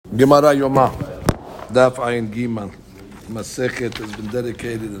Gemara Yoma, Daf Ayin Gimal, Masechet has been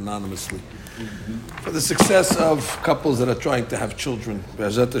dedicated anonymously for the success of couples that are trying to have children.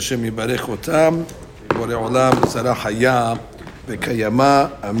 Be'ezrat Hashem yibarech otam, borei olam b'tzara haya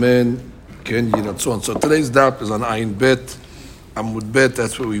v'kayama, amen, ken yiratzon. So today's daf is on Ayin Bet, Amud Bet,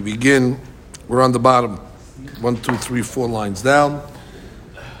 that's where we begin. We're on the bottom, 1, 2, 3, 4 lines down.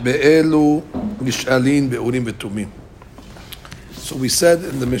 Be'elu nish'alin be'urim v'tumim. So we said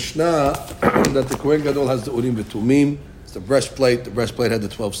in the Mishnah that the Kohen Gadol has the Urim v'Tumim. It's the breastplate. The breastplate had the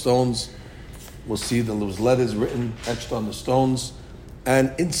 12 stones. We'll see that there was letters written, etched on the stones.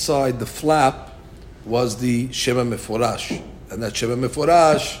 And inside the flap was the Shema Meforash. And that Shema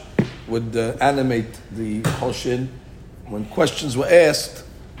Meforash would animate the Hoshin when questions were asked,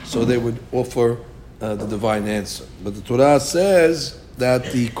 so they would offer the divine answer. But the Torah says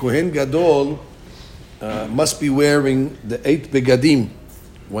that the Kohen Gadol must be wearing the 8 begadim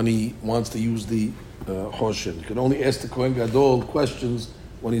when he wants to use the Hoshin. You can only ask the Kohen Gadol questions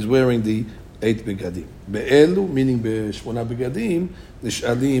when he's wearing the 8 begadim. Be'elu, meaning be'shmona begadim,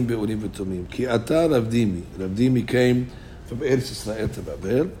 nish'alim be'urim v'tumim. Ki ata Rav Dimi. Rav Dimi came from Eretz Yisrael to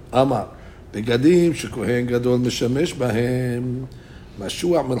Babel. Amar, begadim shekohen Gadol meshamesh bahem,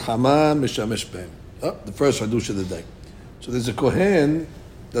 mashuach melchama meshamesh bahem. The first hadush of the day. So there's a Kohen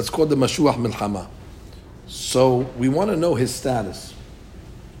that's called the Mashuach Melchama. So we want to know his status.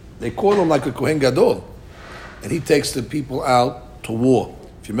 They call him like a Kohen Gadol, and he takes the people out to war.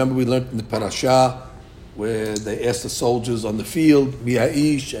 If you remember, we learned in the parasha where they asked the soldiers on the field,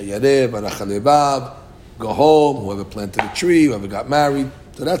 Mi'aish, Ayarev, Arachalevav, go home, whoever planted a tree, whoever got married.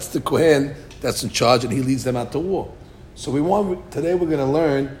 So that's the Kohen that's in charge, and he leads them out to war. So today we're going to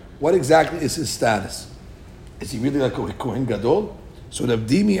learn what exactly is his status. Is he really like a Kohen Gadol? So Rav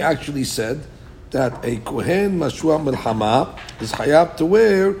Dimi actually said that a Kohen Mashuach Melchama is hayab to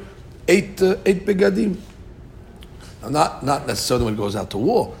wear 8 begadim. Now, not necessarily when he goes out to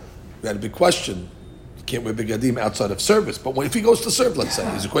war. We had a big question. You can't wear begadim outside of service. But if he goes to serve, let's say,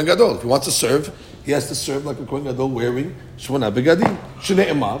 he's a Kohen Gadol. If he wants to serve, he has to serve like a Kohen Gadol wearing Shmona begadim.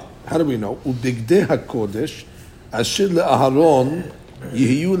 Shne'emar, how do we know? Ubigdei HaKodesh asher le'aharon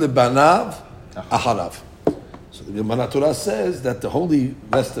yihiyu lebanav aharav. So the Gemara Torah says that the holy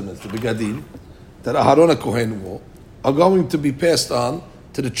vestments, the begadim, that Aharon Kohen wore, are going to be passed on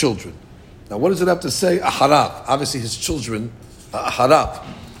to the children. Now, what does it have to say? Aharav. Obviously, his children are Aharav.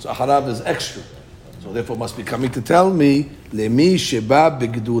 So Aharav is extra. So therefore, must be coming to tell me, Lemi Sheba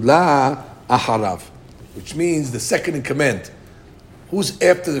Begdula Aharav, which means the second in command. Who's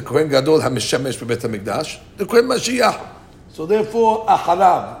after the Kohen Gadol HaMeshamesh B'Beit HaMikdash? The Kohen Mashiach. So therefore,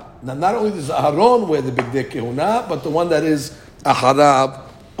 Aharav. Now, not only does Aharon wear the Bigdei Kehuna, but the one that is Aharav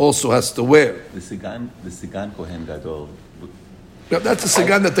also has to wear. The Sigan Kohen Gadol. Yeah, that's the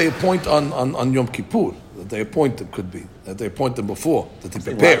Sigan that they appoint on Yom Kippur. That they appoint them, could be. That they appoint them before. That they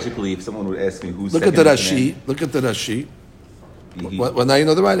prepare. Logically, if someone would ask me who's Look at the Rashi. Look at the Rashi. Well, now you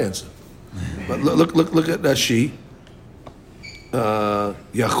know the right answer. But look at Rashi.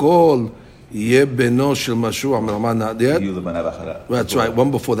 Yachol Yeh Beno Shel Mashuach Melchama. That's right.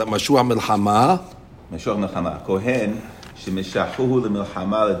 One before that. Mashuach Melchama. Mashuach Melchama. Kohen. שמשחוהו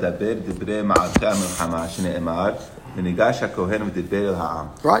למלחמה לדבר דברי מערכי המלחמה שנאמר וניגש הכהן ודיבר אל העם.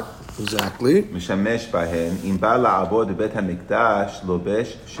 Right, exactly. משמש בהן אם בא לעבוד בבית המקדש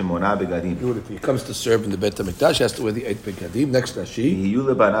לובש 8 בגדים. If he comes to serve in the בית המקדש, he has to wear the 8 begadim. Next Rashi. יהיו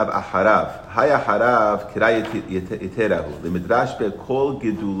לבניו אחריו. היי אחריו קרא יתרהו. למדרש בכל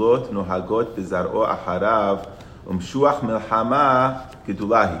גדולות נוהגות בזרעו אחריו ומשוח מלחמה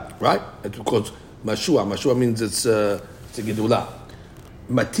גדולה היא. Right, it's because Mashua means it's a Gedulah.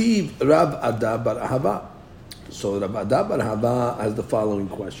 Mativ Rav Ada bar Ahava. So Rav Ada bar Ahava has the following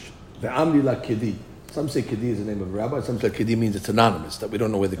question. Ve'amri la Kedi. Some say Kedi is the name of a rabbi. Some say Kedi means it's anonymous, that we don't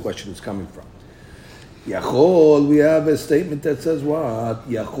know where the question is coming from. Yachol, we have a statement that says what?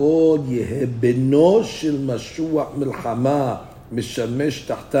 Yachol yeh beno shel Mashuach Melchama mishamesh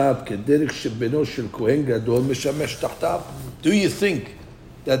tahtav kederich shebeno shel Kohen Gadol mishamesh tahtav. Do you think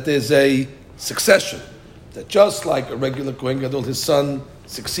that there's a succession, that just like a regular Kohen Gadol, his son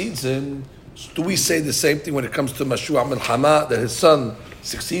succeeds him? Do we say the same thing when it comes to Mashuach Melchama, that his son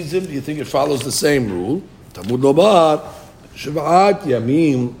succeeds him? Do you think it follows the same rule? Talmud Lobar, Shiv'at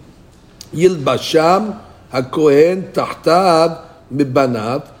Yamim Yilbasham HaKohen Tahtav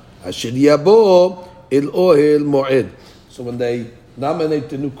Mibanav Asher Yabo El Ohel Moed. So when they nominate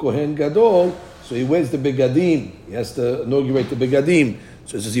the new Kohen Gadol, so he wears the begadim. He has to inaugurate the begadim.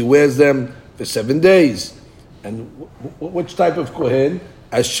 So it says he wears them for 7 days. And which type of Kohen?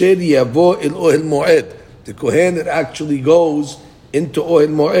 Asher Yavo El Ohel Moed. The Kohen that actually goes into Ohel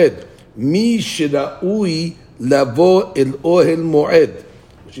Moed. Mi shira'ui lavo el Ohel Moed,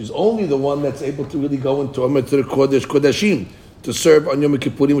 which is only the one that's able to really go into Amatir Kodesh Kodashim to serve on Yom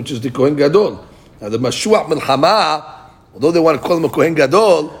Kippurim, which is the Kohen Gadol. Now the Mashuach Milchama, although they want to call him a Kohen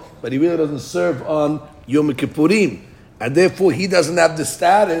Gadol, but he really doesn't serve on Yom Kippurim, and therefore he doesn't have the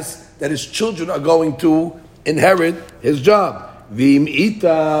status that his children are going to inherit his job. V'im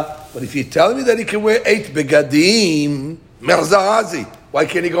ita, but if you're telling me that he can wear 8 begadim, merzahazi, why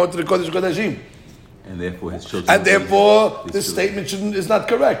can't he go into the Kodesh Kodashim? And therefore his children. And therefore this statement is not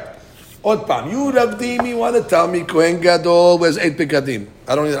correct. Od pam, you Rav Dimi want to tell me Kohen Gadol wears 8 begadim?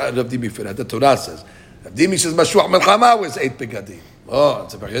 I don't need Rav Dimi for that. The Torah says. Rav Dimi says Mashuach Milchama wears 8 begadim. Oh,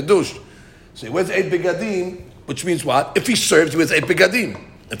 it's a very douche. So he wears 8 begadim, which means what? If he serves, he wears 8 begadim.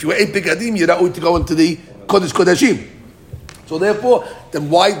 If you wear 8 begadim, you're not to go into the Kodesh Kodashim. So therefore, then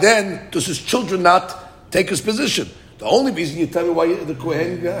why then does his children not take his position? The only reason you tell me why the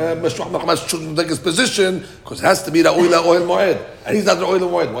Kohen Mashuach Milchama's children take his position, because it has to be the Ohel Moed. And he's not the Ohel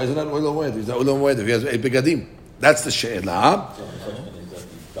Moed. Why is he not Ohel Moed? He's the Ohel Moed if he has 8 begadim. That's the she'elah.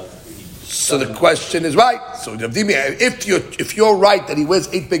 So the question is right. So if you're right that he wears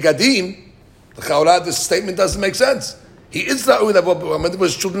 8 begadim, the Chaura, this statement doesn't make sense. He is the Ohel Moed,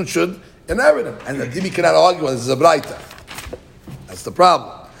 his children should inherit him. And the Dimi cannot argue this is a Braita. That's the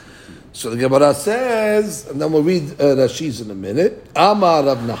problem. So the Gemara says, and then we'll read Rashi's in a minute. Amar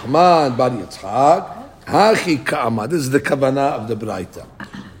Rav Nachman Bar Yitzchak, Hachi Ka'amar. This is the Kavanah of the Braita.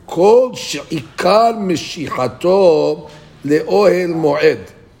 Kol she'ikar mishichato le'ohel moed,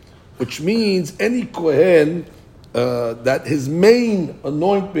 which means any Kohen that his main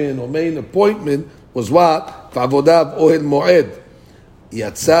anointment or main appointment was what? Fa'avodav ohel moed.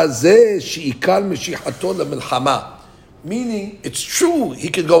 Yatsa zeh she'ikar mishichato le'milchama. Meaning, it's true he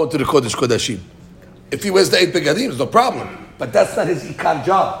can go into the Kodesh Kodashim. If he wears the 8 begadim, there's no problem. But that's not his Ikar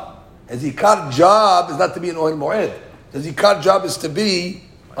job. His Ikar job is not to be in Ohel Moed. His Ikar job is to be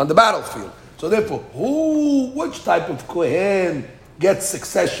on the battlefield. So therefore, which type of Kohen gets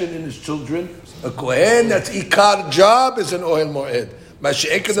succession in his children? A Kohen that's Ikar job is in Ohel Moed.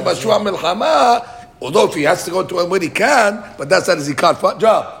 Mashiach the Mashuach Milchama, although if he has to go to Ohel Moed, he can, but that's not his Ikar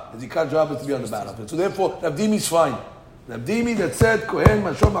job. His Ikar job is to be on the battlefield. So therefore, Rav Dimi is fine. Rav Dimi that said Kohen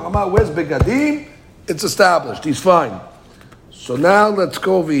Mashuach Milchama wears begadim, it's established. He's fine. So now let's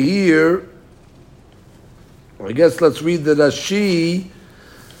go over here. I guess let's read the Rashi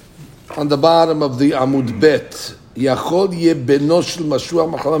on the bottom of the Amud Bet. Yachol ye beno shel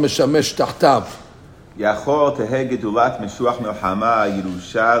Mashuach Milchama meshamesh tachtav. יכול תהא גדולת משוח מלחמה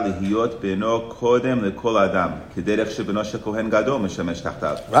ירושה להיות בנו קודם לכל אדם, כדרך שבנו של כהן גדול משמש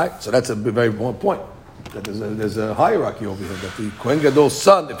תחתיו. Right, so that's a very important point. That there's a hierarchy over here, that the Kohen Gadol's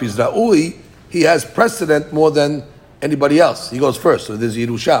son, if he's Ra'ui, he has precedent more than anybody else. He goes first, so there's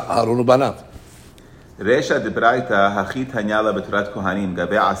Yerusha, Aharon ubanav. רשע דברייתא הכי תניא לה בתורת כהנים,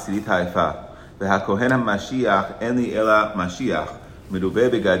 גבי עשירית היפה, והכהן המשיח אין לי אלא משיח, מרובה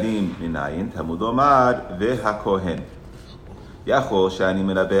בגדים מניין, תלמוד לומר, והכהן. יכול שאני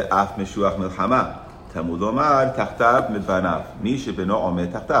מרבה אף משוח מלחמה, תלמוד לומר, תחתיו מבניו, מי שבנו עומד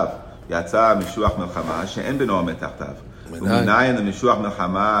תחתיו. יצא משוח מלחמה שאין בנו עומד תחתיו. ומניין למשוח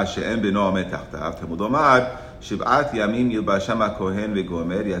מלחמה שאין בנו עומד תחתיו, תלמוד לומר, 7 ימים ילבשם הכהן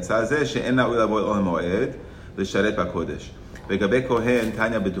וגומר, יצא זה שאין ראוי לבוא אל אוהל מועד לשרת בקודש. לגבי כהן,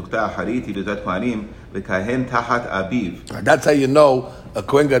 תניא בדוכתא אחרית היא בתורת כהנים, לכהן תחת אביו. That's how you know a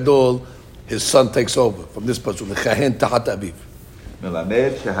Kohen Gadol, his son takes over from this person, לכהן תחת אביו. מלמד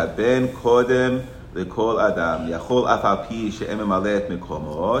שהבן קודם לכל אדם, יכול אף על פי שאין ממלא את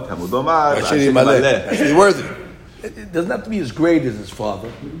מקומו, תלמוד לומר, אשר ימלא. Actually worthy. It doesn't have to be as great as his father,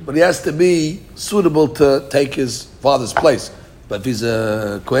 but he has to be suitable to take his father's place. But if he's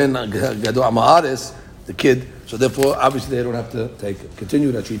a Kohen Gadol Amaharis, the kid, so therefore, obviously, they don't have to take it.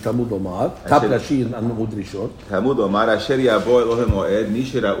 Continue Rashi, Talmud Lomar, Tap Rashi and Amud Rishon. Talmud Lomar, Asher Yavo Elohim Moed, מי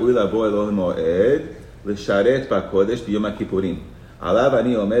שראוי לבוא Elohim Moed, לשרת בקודש ביום הכיפורים. עליו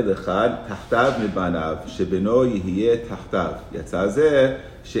אני עומד לכאן, תחתיו מבניו, שבנו יהיה תחתיו. יצא זה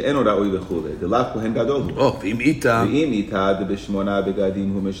שאינו ראוי וכו'. דלאו כהן גדול הוא. ואם איתה דבשמונה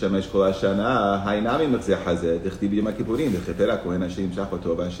בגדים הוא משמש כל השנה, האינם ממחזח הזה, דכתיב ביום הכיפורים, וכתר הכהן אשר ימשך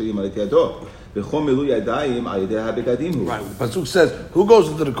אותו, ואשר ימלא את ידו. וכל מילוי ידיים על ידי הבגדים הוא. Right, the Pasuk says, who goes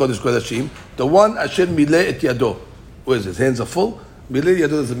into the Kodesh Kodashim? The one אשר מילא את ידו. What is it? His hands are full? מילא את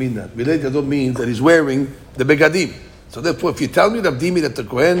ידו doesn't mean that. מילא את ידו means that he's wearing the begadim. So therefore, if you tell me Rav Dimi that the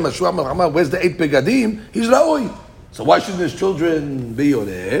Kohen Mashuach Milchama wears the 8 begadim, he's Ra'oi. So why shouldn't his children be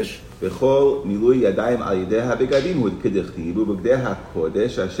Yoresh? וכל מילוי ידיים על ידי הבגדים הוא כדכתיב, ובגדי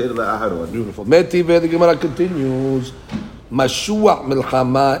הקודש אשר לאהרון. Beautiful. Metiv, the Gemara continues. משוח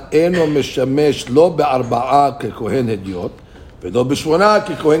מלחמה אינו משמש לא בארבעה ככהן הדיוט, ולא בשמונה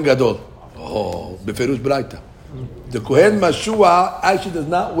ככהן גדול. בפירוש ברייתא. The Kohen Mashua actually does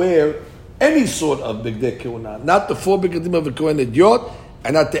not wear any sort of Bigdei Kehuna. Not the 4 Begadim of a Kohen Idiot,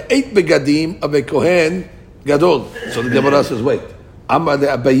 and not the 8 Begadim of a Kohen Gadol. So the Gemara says, wait. Amar de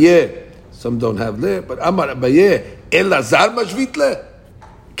Abaye, some don't have le, but Amar Abaye, Elazar Mashvit le?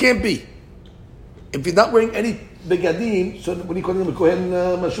 Can't be. If he's not wearing any Begadim, so what do you call him a Kohen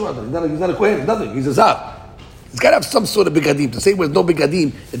Mashua? He's not a Kohen, nothing. He's a Zar. He's got to have some sort of Begadim. To say there's no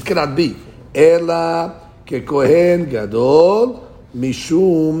Begadim, it cannot be. Ela ככהן גדול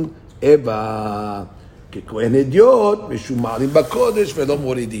משום איבה. ככהן הדיוט משום מעלים בקודש ולא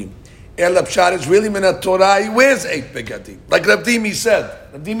מורידים. אלא פשט is really מן התורה, he wears 8 begadim. Like Rav Dimi said.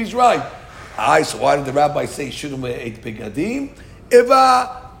 Rav Dimi's right. So why did the rabbi say he shouldn't wear 8 begadim?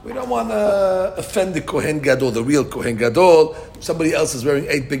 We don't want to offend the Kohen Gadol, the real Kohen Gadol. Somebody else is wearing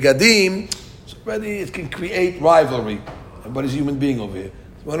 8 begadim. So already it can create rivalry. Everybody's a human being over here.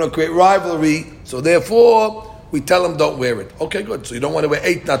 We want to create rivalry, so therefore we tell them don't wear it. Okay, good. So you don't want to wear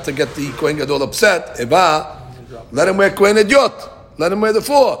 8 not to get the Kohen Gadol upset. Eva, let him wear Kohen Idiot. Let him wear the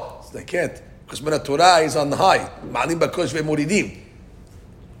 4. So they can't, because when the Torah is on the high, Ma'alim Bakosh ve'Moridim.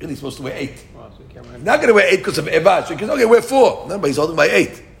 Really supposed to wear 8. He's not going to wear 8 because of Eva. So he can wear 4. No, but he's holding by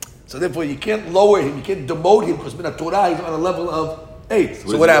 8. So therefore you can't lower him, you can't demote him, because when the Torah is on a level of 8.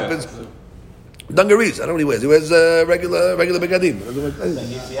 So what happens? Dungarees. I don't know what he wears. He wears regular begadim.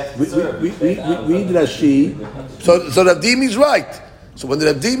 Read Rashi. So Rav Dimi's right. So when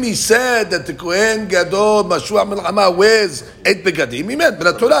Rav Dimi said that the Kohen Gadol Mashua Milchama wears 8 begadim, he meant,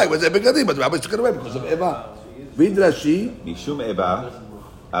 but the Torah wears 8 begadim, but the rabbis took it away because of Eva. Read Rashi. Mishum Eva,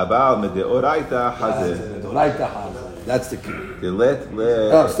 Abal Medeoraita Hazeh. Medeoraita Hazeh. That's the key.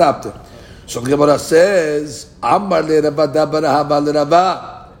 Stop there. So the Gemara says, Amar le Rabba Dabar Haba le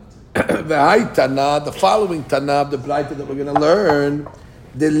Rabba. The following Tana of the Braita that we're going to learn,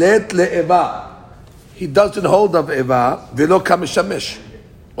 Delet le'eva. He doesn't hold of Eva, velo kamishamish.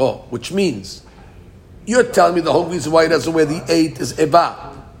 Which means, you're telling me the whole reason why he doesn't wear the 8 is Eva.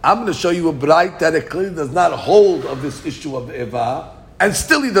 I'm going to show you a Braita that clearly does not hold of this issue of Eva, and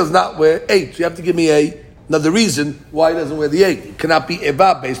still he does not wear 8. So you have to give me another reason why he doesn't wear the 8. It cannot be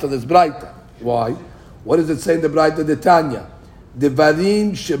Eva based on this Braita. Why? What does it say in the Braita de Tanya?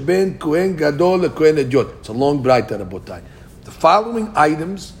 Devarim sheben Kohen Gadol leKohen Idiot. It's a long braita, Rabotai. The following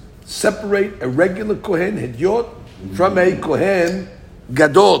items separate a regular Kohen Idiot from a Kohen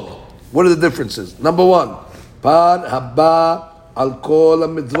Gadol. What are the differences? Number 1, par haba al kol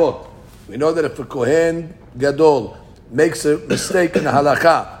mitzvot. We know that if a Kohen Gadol makes a mistake in the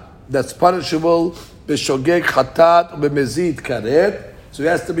halakha, that's punishable b'shogeg chatat u'b'mezid karet. So he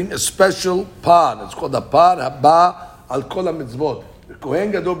has to bring a special par. It's called a par haba al kol mitzvot. The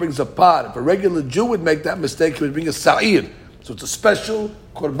Kohen Gadol brings a par. If a regular Jew would make that mistake, he would bring a sa'ir. So it's a special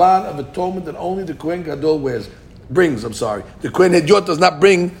korban of atonement that only the Kohen Gadol brings. The Kohen Idiot does not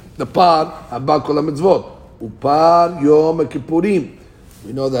bring the par haba kol mitzvot. Upar yom kippurim.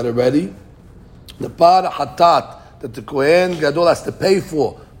 We know that already. The par hatat that the Kohen Gadol has to pay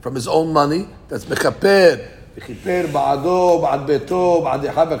for from his own money, that's mechaper, mechiper ba'ado, ba'ad beto, ba'ad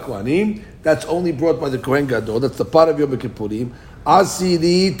yechav ha'kohanim. That's only brought by the Kohen Gadol. That's the part of Yom Kippurim.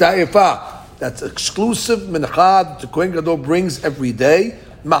 Asiri ta'ifa. That's exclusive mincha that the Kohen Gadol brings every day.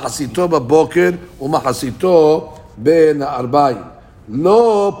 Machasito b'boker u'machasito ben arba'im.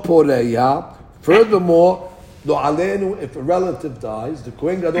 Lo poreya. Furthermore, lo alenu, if a relative dies, the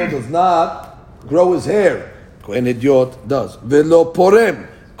Kohen Gadol does not grow his hair. Kohen Idiot does. Velo porem.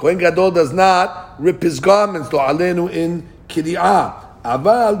 Kohen Gadol does not rip his garments. Lo alenu in kiri'ah.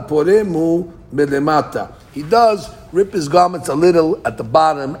 Aval poremu melemata. He does rip his garments a little at the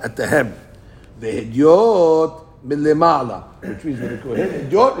bottom, at the hem. Vehidyot melemala, which means when the Kohen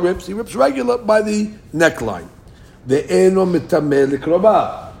Idiot rips, he rips regular by the neckline. Ve'eno mitameh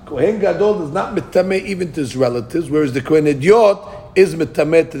lekroba. Kohen Gadol does not mitameh even to his relatives, whereas the Kohen Idiot is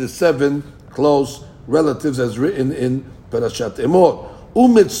mitameh to the 7 close relatives, as written in Parashat Emor.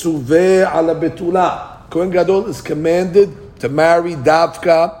 Umitzuveh ala betula. Kohen Gadol is commanded to marry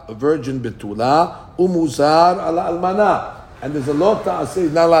Davka, a virgin betula, umuzar ala almana. And there's a law to say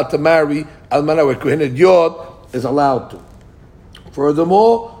he's not allowed to marry almana, where Kohen Idiot is allowed to.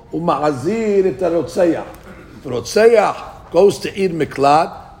 Furthermore, uma'azir et rotzeyah. If rotzeyah goes to Id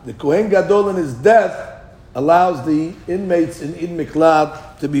Miklat, the Kohen Gadol in his death allows the inmates in Id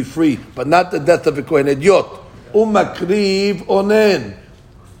Miklat to be free, but not the death of a Kohen Idiot. Umakriv onen.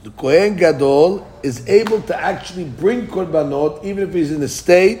 The Kohen Gadol is able to actually bring korbanot even if he's in a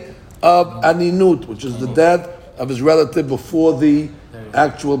state of aninut, which is the death of his relative before the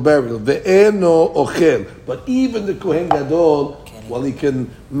actual burial. Ve'eno ochel. But even the Kohen Gadol, well, he can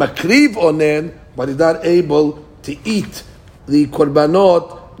makriv onen, but he's not able to eat the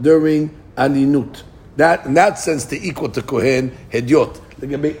korbanot during aninut. That, in that sense, they equal to Kohen Hedyot. They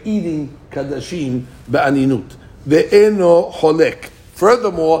can be eating kadashim be'aninut. Ve'eno cholek.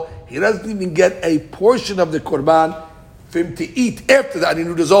 Furthermore, he doesn't even get a portion of the korban for him to eat after the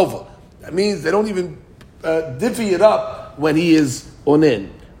aninut is over. That means they don't even divvy it up when he is onen.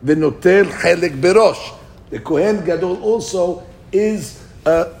 Ve'notel chelek berosh. The Kohen Gadol also is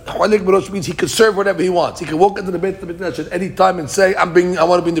chelek berosh, means he can serve whatever he wants. He can walk into the Beit HaMikdash at any time and say, I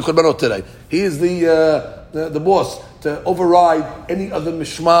want to bring the korbanot today. He is the boss to override any other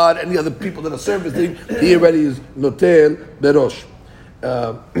mishmar, any other people that are servicing. He already is notel berosh.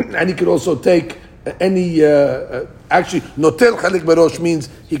 And he could also take any, actually, notel chelek berosh means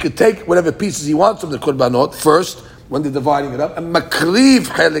he could take whatever pieces he wants from the korbanot first, when they're dividing it up, and makriv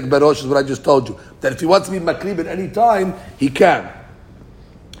chelek berosh is what I just told you. That if he wants to be makriv at any time, he can.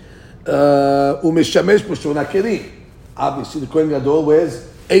 Umeshamesh b'shona kelim. Obviously, the Kohen Gadol wears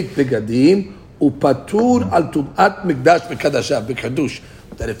 8 begadim. Upatur al tumat mikdash bekadashav bekadush.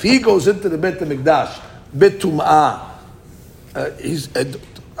 That if he goes into the Beit HaMikdash betumah, he's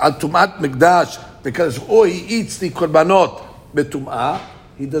al tumat mikdash because he eats the korbanot betumah,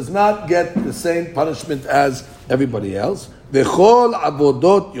 he does not get the same punishment as everybody else. V'chol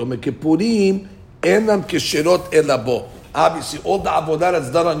avodot Yom Kippurim enam kesherot elabo. Obviously, all the avodah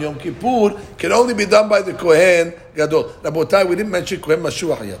that's done on Yom Kippur can only be done by the Kohen Gadol. Rabotai, we didn't mention Kohen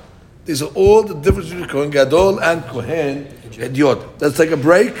Mashuach yet. These are all the differences between Kohen Gadol and Kohen Hedyot. Let's take a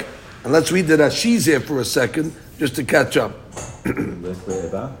break and let's read the Rashi's here for a second just to catch up.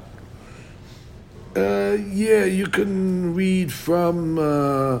 Yeah, you can read from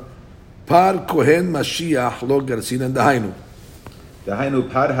Par Kohen Mashiach Lo Garsin and Dahainu.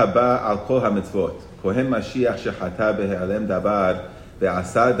 Dahainu Par Haba Al Kol HaMitzvot. Kohen Mashiach Shechata Be'alem Dabar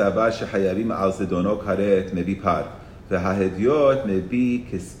Ve'asar Dabar Shechayarim Al Zidono Karet Mevi Par. Ve'hahediot Mevi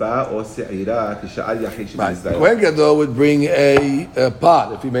Kispa O Se'ira Kisha'al Yachid Shemizrael. Kohen Gadol would bring a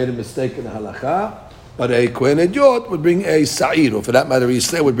pot if he made a mistake in the halacha, but a Kohen Hedyot would bring a sa'ir, or for that matter,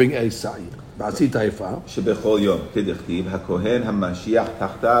 Yisrael would bring a sa'ir. שבכל יום, כדכתיב, הכהן המשיח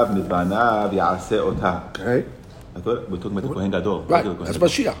תחתיו מבניו יעשה אותה. Okay. We're talking about the Kohen Gadol. Right, that's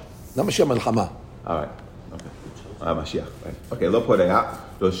Mashiach. Not Mashiach מלחמה. All right. Okay. Mashiach. Right. Okay, לא פורע.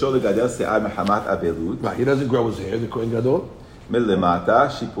 ראשו לגדל שיער מחמת אבלות. Right, he doesn't grow his hair, the Kohen Gadol. מלמטה,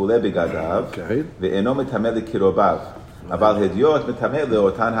 שיפולי בגדיו. Okay. ואינו מטמא לקרוביו. אבל הדיוט מטמא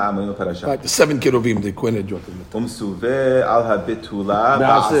לאותן האמונות הרשע. Right, the 7 cherubim, the Kohen Hedyot. ומסווה על הבתולה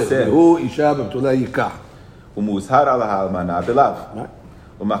בעשה. הוא אישה בבתולה ייקח. ומוזהר על האלמנה בלאו.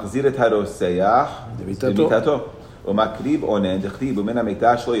 ומחזיר את הרוצח למיטתו. ומקריב עונן דכתיב ומן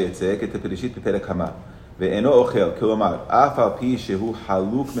המקדש לא יצא כתפרישית בפרק כמה. ואינו אוכל, כלומר, אף על פי שהוא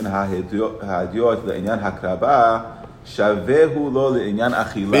חלוק מן ההדיוט לעניין הקרבה, שווה הוא לו לעניין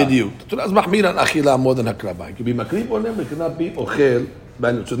אכילה. בדיוק. אז מחמיר על אכילה more than הקרבה. כי במקריב עונן it cannot be אוכל.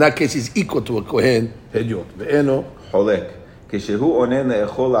 So in that case he's equal to a Kohen Hedyot. ואינו חולק. כשהוא עונן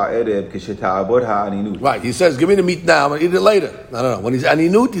לאכול הערב, כשתעבור האנינות. Right, he says, give me the meat now, I'm going to eat it later. No. When he's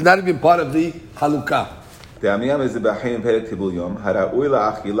aninut, he's not even part of the halukah. דאמיה מזבחים פרק טיבול יום, הראוי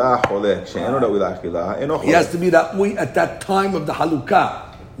לאכילה חולק, שאינו ראוי לאכילה, אינו חולק. He has to be ra'ui at that time of the halukah.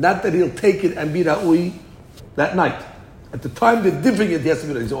 Not that he'll take it and be ra'ui that night. At the time they're dipping it, he has to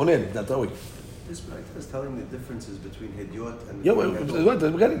be ra'ui. He's onen, that's ra'ui. This braita is telling the differences between Hedyot and... Yeah,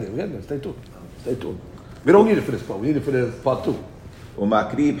 we're getting there. Stay tuned. We don't need it for this part. We need it for the part 2.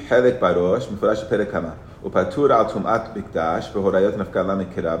 ומקריב חלק בראש, מפורש בפרק כמה. ופטור על טומאת מקדש, והוריות נפקלה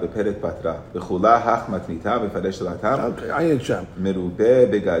מקרא, בפרק פטרה. וכולה הך מתניתה, בפרש שלתם. Okay, I ain't sham. מרובה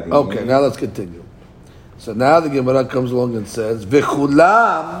בגדים. Okay, now let's continue. So now the Gemara comes along and says,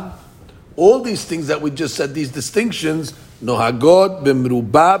 V'chulam, all these things that we just said, these distinctions, nohagot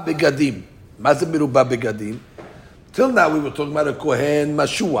b'meruba begadim. Maze meruba begadim. Till now we were talking about a Kohen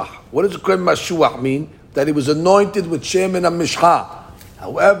Mashuach. What does a Kohen Mashuach mean? That he was anointed with Shem and Mishcha.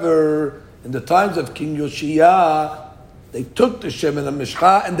 However, in the times of King Yoshiyah, they took the Shem and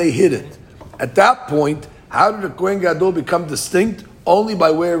Mishcha and they hid it. At that point, how did the Kohen Gadol become distinct? Only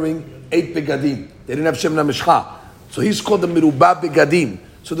by wearing 8 begadim. They didn't have Shem and Mishcha. So he's called the Meruba begadim.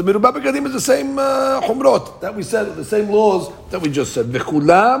 So the Meruba begadim is the same chumrot that we said, the same laws that we just said.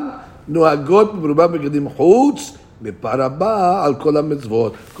 V'chulam nohagot Meruba begadim chutz beparaba al kol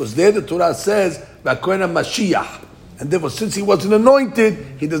ha-mitzvot. Because there the Torah says, Kohen Mashiach. And therefore, since he wasn't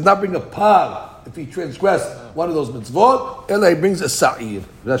anointed, he does not bring a par if he transgressed one of those mitzvot. Ela he brings a sa'ir.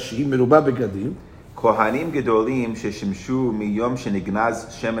 Rashi, Meruba begadim. כהנים גדולים ששימשו מיום שנגנז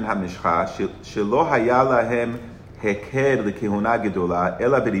שמן המשחה, שלא היה להם היכר לכהונה גדולה,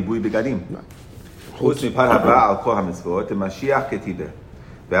 אלא בריבוי בגדים. חוץ מפר הבא על כל המצוות, למשיח כתיבה.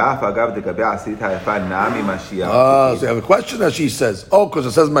 ואף אגב לגבי עשית היפה נעמי משיח. So you have a question as she says. Oh, because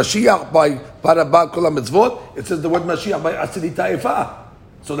it says Mashiach by par haba kol ha-mitzvot, it says the word Mashiach by Asidit Haifa.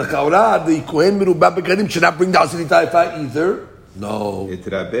 So the Chaura, the Kohen Merubah Begadim should not bring the Asidit Haifa either. No. את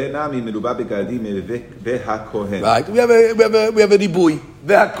רבנה ממרובע בגדים והכהן. Right. We have a ribui.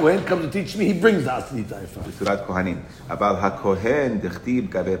 והכהן comes to teach me, he brings the Asidit Haifa. בצורת כהנים. אבל הכהן דכתיב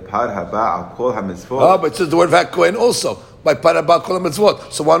גבי פר הבא על כל המצוות. Oh, but it says the word והכהן also. By par haba kol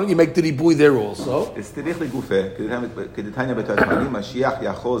ha-mitzvot. So why don't you make the ribui there also? אסתריך לגופה, כדתניא בתשמנים, משיח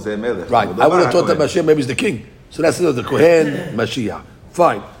יכול זה מלך. Right. I would have thought that Mashiach maybe is the king. So that's the Kohen, Mashiach.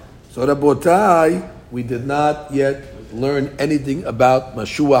 Fine. So Rabotai, we did not yet learn anything about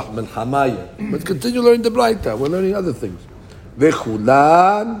Mashuach Melchama. Let's continue learning the Braita. We're learning other things.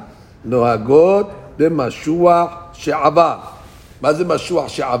 Vechulan nohagot b'Mashuach she'avar. Ma ze Mashuach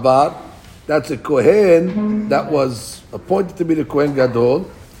she'avar? That's a Kohen that was appointed to be the Kohen Gadol,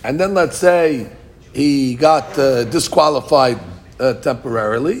 and then let's say he got disqualified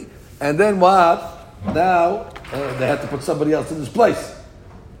temporarily, and then what? Now they had to put somebody else in his place.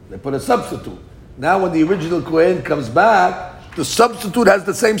 They put a substitute. Now when the original Kohen comes back, the substitute has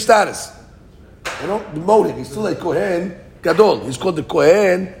the same status. They don't demote him. He's still a Kohen Gadol. He's called the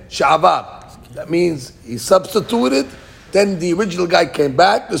Kohen She'avar. That means he substituted, then the original guy came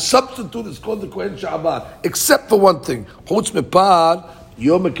back. The substitute is called the Kohen She'avar. Except for one thing. Chutz mepar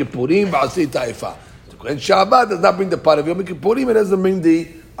Yom Kippurim v'Asidit Haifa. The Kohen She'avar does not bring the part of Yom Kippurim. It doesn't bring the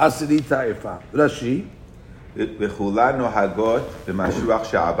Asidit Haifa. Rashi. וכולן נוהגות במשוח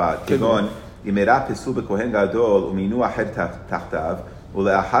שעבד, כגון אם אירע פסול בכהן גדול ומינו אחר תחתיו,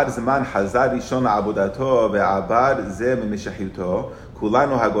 ולאחר זמן חזר ראשון לעבודתו ועבר זה ממשחיותו, כולן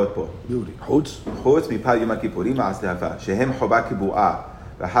נוהגות פה. חוץ מפר יום הכיפורים ועשית היפה, שהם חובה קבועה,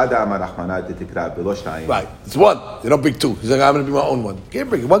 ואחד אמר רחמנא דתקרא ולא שניים. Right, it's one. They don't bring two. He's like, I'm going to be my own one. Can't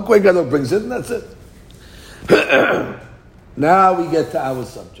bring it. One Kohen Gadol brings it, and that's it. Now we get to our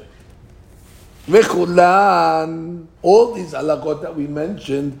subject. Vechulan, all these halachot that we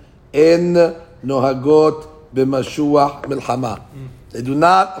mentioned in nohagot b'mashuach milchama. They do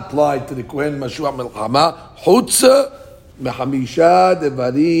not apply to the Kohen mashuach milchama. Chutz mechamisha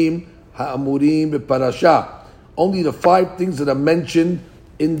devarim ha'amurim b'parasha. Only the 5 things that are mentioned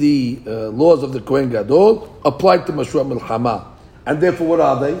in the laws of the Kohen Gadol apply to mashuach milchama. And therefore, what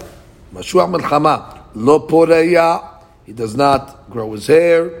are they? Mashuach milchama lo poreya. He does not grow his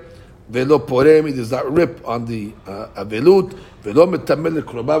hair. Velo porem, he does not rip on the avelut. Velo metamel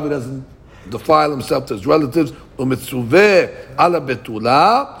lekrobav, he doesn't defile himself to his relatives. Umitzuveh ala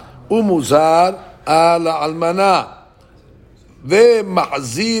betula, umuzar ala almana. Ve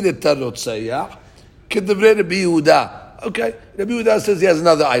ma'azir et harotzayach, kedevrei Rabbi Yehuda. Okay, Rabbi Yehuda says he has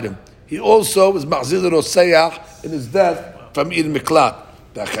another item. He also is ma'azir harotzayach in his death from Ir Miklat.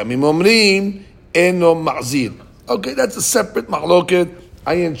 V'achamim omrim eno ma'azir. Okay, that's a separate machloket.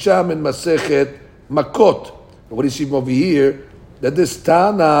 Ayin Sham in Masechet Makot. What do you see over here? That this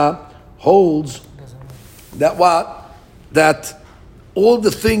Tana holds that what? That all the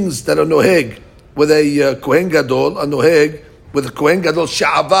things that are noheg with a Kohen Gadol are noheg with a Kohen Gadol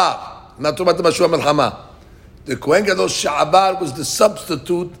She'avar. Not talking about the Mashuach Melchama. The Kohen Gadol She'avar was the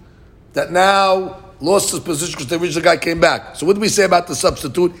substitute that now lost his position because the original guy came back. So what do we say about the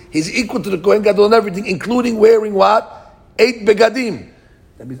substitute? He's equal to the Kohen Gadol and everything, including wearing what? 8 begadim.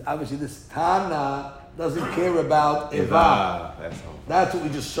 That means obviously this Tana doesn't care about Eva. That's what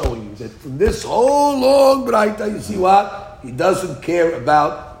we're just showing you. That from this whole long Braita, you see what? He doesn't care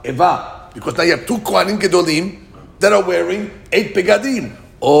about Eva. Because now you have 2 Kohanim Gedolim that are wearing 8 begadim.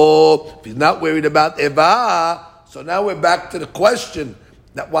 Or if he's not worried about Eva, so now we're back to the question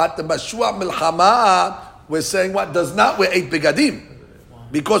that what the Mashuach Milchama, we're saying what does not wear 8 begadim.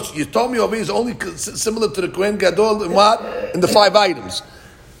 Because you told me over here is only similar to the Kohen Gadol in what? In the 5 items.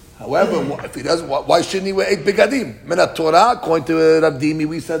 However, if he doesn't, why shouldn't he wear 8 begadim? Menat Torah, according to Rav Dimi,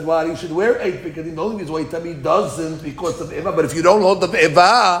 we said why he should wear 8 begadim. The only reason why he doesn't because of Eva. But if you don't hold of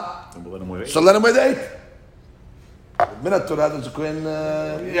Eva, so let him wear the 8. Menat Torah, there's a Kohen,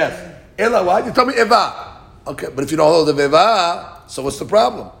 yes. Ela, why? You told me Eva. Okay, but if you don't hold of Eva, so what's the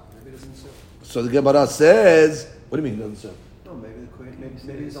problem? So the Gemara says, what do you mean he doesn't serve? No,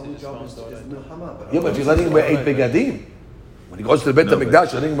 maybe his only job is milchama. But Yeah, but if you're letting him wear 8 begadim, when he goes to the Beit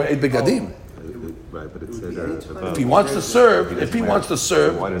HaMikdash, you're letting him wear 8 begadim. Right, but it says If he wants to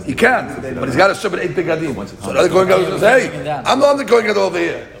serve, he can. But he's got to serve at 8 begadim. So the other Kohen Gadol says, hey, I'm the only Kohen Gadol over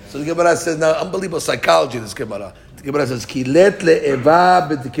here. So the Gemara says, now, unbelievable psychology, this Gemara. The Gemara says, Ki let le'eva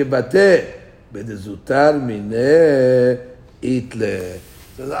b'tikivate b'dezutar mineh itle.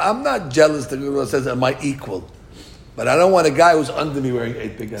 So I'm not jealous, the Gemara says, am I equal? But I don't want a guy who's under me wearing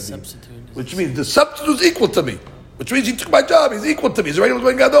 8 begadim. Which means the substitute is equal to me. Which means he took my job, he's equal to me. He's a regular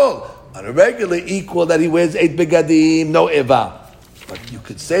Kohen Gadol. On a regular equal that he wears 8 begadim, no eva. But you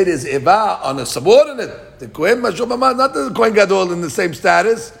could say there's eva on a subordinate. The Kohen Mashur Mama, not the Kohen Gadol in the same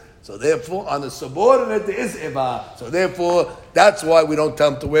status. So therefore, on a subordinate, there is eva. So therefore, that's why we don't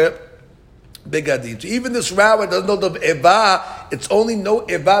tell him to wear begadim. So even this rabbi doesn't know the eva. It's only no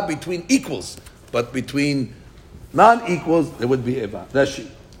eva between equals. But between non-equals, there would be eva. Rashi.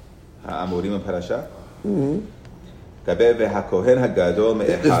 האמורים בפרשה? This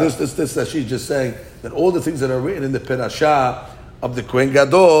Rashi is just saying that all the things that are written in the parasha of the Kohen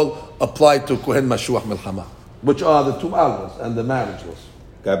Gadol apply to Kohen Mashuach Milchama, which are the 2 hours and the marriage laws.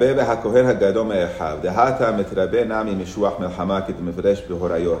 גבי והכהן הגדול מאחיו, דהתה מתרבה נע ממשוח מלחמה כמפרש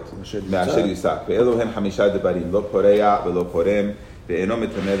בהוריות, מאשר יוסק, ואלו הם 5 דברים, לא פורע ולא פורם, ואינו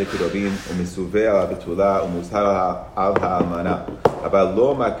מטמא לקרובים, ומסווה על הבתולה, ומוזהר על האלמנה, אבל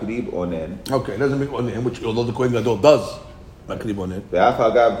לא מקריב אונן. Okay, it doesn't mean onen, which although the Kohen Gadol does מקריב אונן. ואף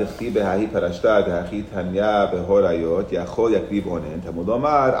אגב דכתיב בהאי פרשתה, דהכי תניא בהוריות, יכול יקריב אונן, תמוד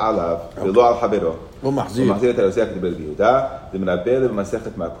לומר עליו, ולא על חברו. ומחזיר את הרוסיה כדבר ביהודה, דמרבה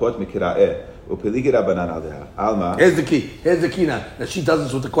במסכת מכות מקראי, ופליגי רבנן עליה. עלמא. Here's the key now. That she doesn't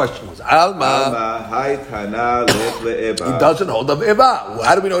know what the question was. Alma. היי תנה לת לאבה. He doesn't hold of eva.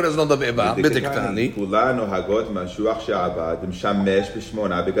 How do we know he doesn't hold of eva? בדקתני. כולן נוהגות משוח שעבד, משמש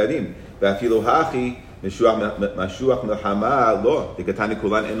ב8 בגדים, ואפילו הכי משוח מלחמה לא, דקתני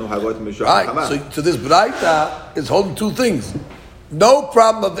כולן אין נוהגות משוח מלחמה. So this braita is holding 2 things. No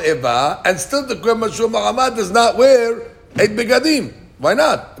problem of eva, and still the Kohen Mashur Milchama does not wear 8 begadim. Why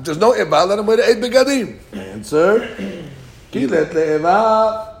not? If there's no eva, let him wear 8 begadim. Answer. כי let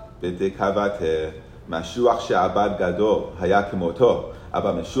לאבה. בדקבתה, משוח שעבד גדול היה כמותו,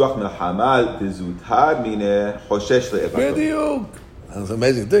 אבל משוח מלחמה דזוטר מיניה חושש לאבתו. בדיוק. That's an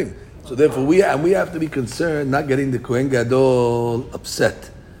amazing thing. So therefore, we have to be concerned not getting the Kohen Gadol upset.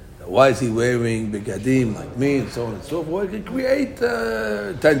 Why is he wearing begadim like me and so on and so forth? It can create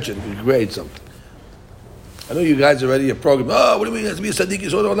tension. It can create something. I know you guys are already a program. Oh, what do you mean? It has to be a tzaddik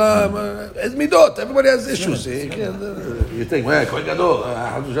yisod olam. It's midot. Everybody has issues. You think, well, Kohen Gadol,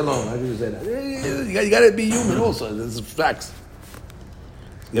 how do you say that? You got to be human also. This is facts.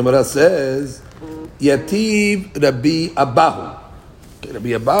 Gemara says, Yativ Rabbi Abahu. Rabbi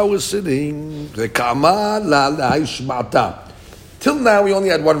Abahu is sitting. Till now, we only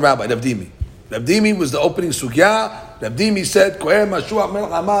had one rabbi, Rav Dimi. Rav Dimi was the opening sugya. Rav Dimi said, Kohen Mashuach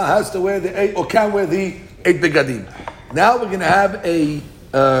Milchama has to wear the 8, or can wear the 8 begadim. Now we're going to have they're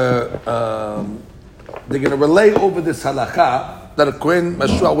going to relay over this halakha that a Kohen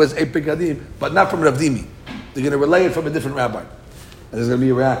Mashuach wears 8 begadim, but not from Rav Dimi. They're going to relay it from a different rabbi. And there's going to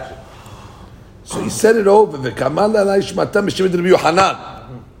be a reaction. So he said it over.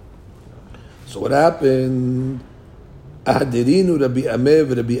 So what happened? So Rabbi Amir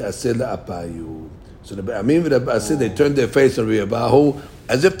and Rabbi Aseh la'apayu. So Rabbi Amir and Rabbi Aseh, they turned their face on Rabbi Abahu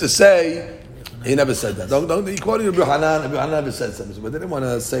as if to say, he never said that. Don't he quoted Rabbi Hanan never said something. But they didn't want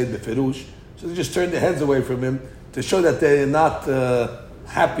to say it befirush. So they just turned their heads away from him to show that they're not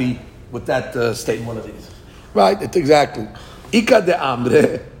happy with that statement. One of these. Right, it's exactly. Ika de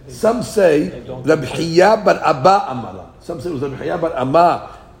Amre. Some say Rabbi Hiya bar Abba Amara. Some say it was Rabbi Hiya bar Amma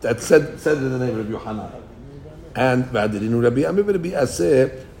that said it in the name of Rabbi Yohanan. And V'adirinu Rabbi Amir Rabbi Aseh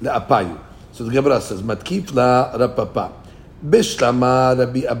la'apayu. So the Gemara says Matkif la Rapapa Bishlama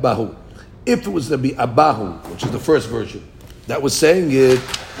Rabbi Abahu. If it was Rabbi Abahu, which is the first version, that was saying it,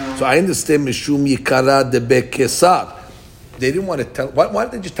 so I understand Mishum Yikara de Bekesar. They didn't want to tell. Why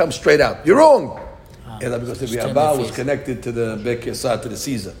didn't they just tell him straight out? You're wrong. Because Rabbi Abahu was connected to the Bekesar, to the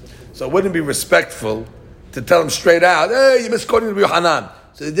Caesar. So it wouldn't be respectful to tell him straight out, hey, you're misquoting Rabbi Yohanan.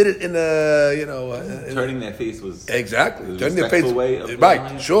 So they did it in a, turning their face was exactly turning their face way of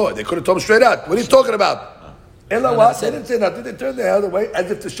right. Sure, they could have told him straight out. What are you talking about? Ella what? They didn't say nothing. They turned their other way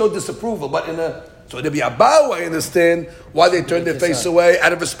as if to show disapproval. But so Rabbi Abahu, I understand why they turned their face away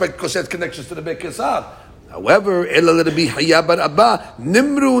out of respect because it has connections to the Beit Kesar. However, Ella Rabbi Hiya bar Abba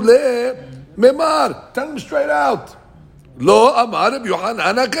Nimru le Memar. Tell him straight out. Lo Amar Rabbi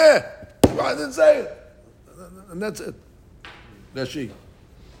Yohanan Akeh. I didn't say it, and that's it. That's she.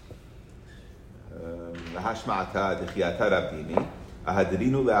 להשמעתה דחייתה רב דימי,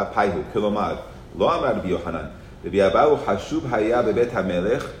 ההדרינו לאפייהו, כלומר, לא אמר רבי יוחנן, רבי אבאו חשוב היה בבית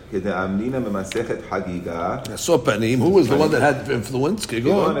המלך כדאמרינא במסכת חגיגה. So Panim, who was the one that had influence? Go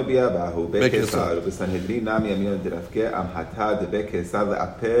כגון on. רבי אבאו בקיסר ובסנהדרין נמי אמינא דרבקה אמחתא דבקיסר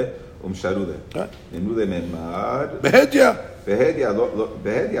לאפה ומשרודה. נאמרו למאמר. בהדיא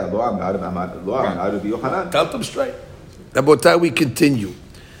לא אמר רבי יוחנן. Tell them straight. Rabotai, we continue.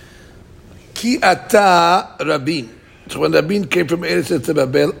 Ki ata Rabin. So when Rabin came from Eretz to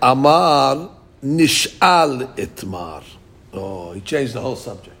Babel, Amar Nish'al Itmar. Oh, he changed the whole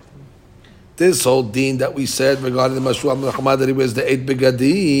subject. This whole deen that we said regarding the Mashua Melchama that he wears the 8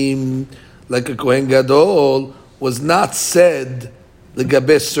 begadim, like a Kohen Gadol, was not said the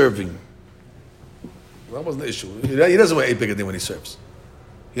Gabes serving. That wasn't the issue. He doesn't wear 8 begadim when he serves.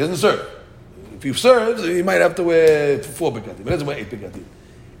 He doesn't serve. If he serves, he might have to wear 4 begadim. He doesn't wear 8 begadim.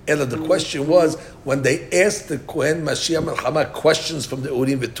 And the question was, when they asked the Kohen Mashiach Melchama questions from the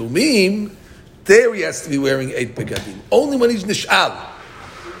Urim V'Tumim, there he has to be wearing 8 begadim. Only when he's Nish'al.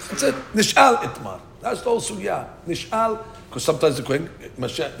 That's it. Nish'al Itmar. That's the whole sugya. Nish'al, because sometimes the Kohen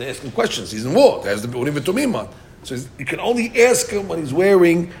Mashiach, they ask him questions. He's in war. There's the Urim V'Tumim on. So you can only ask him when he's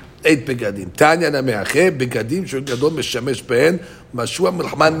wearing 8 begadim. Tanya Nameache, begadim shel gadol meshamesh behen, Mashua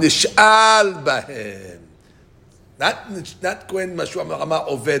Melchama Nish'al bahem. Not Kohen Mashua Melchama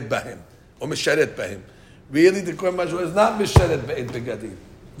Oved Bahem or Mesharet Bahem. Really, the Kohen Mashua is not Mesharet Ba'ed Begadim.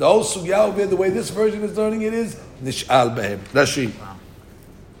 The whole sugya over here, the way this version is learning it is Nish'al Bahem. Rashi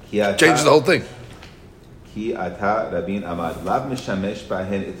changes the whole thing. Ki ata Rabin Amar lav meshamesh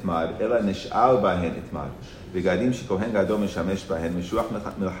bahen itmar ela nish'al bahen itmar begadim shekohen gadol meshamesh bahen meshuach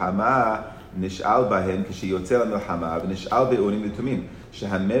melchama nish'al bahen ksheyotze lemilchama v'nish'al be'urim v'tumim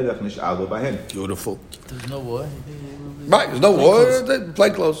shehamelech nish'al lo bahen. Beautiful. There's no war. Right, there's no war. Play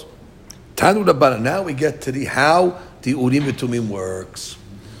close. Tanu Rabbana. Now we get to the how the Urim V'Tumim works.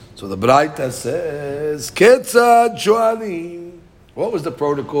 So the Braita says, Ketzad Shoalim. What was the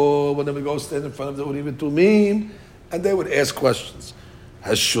protocol when they would go stand in front of the Urim V'Tumim and they would ask questions?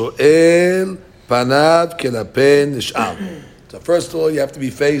 Hashoel panav kelapen nish'al. So first of all, you have to be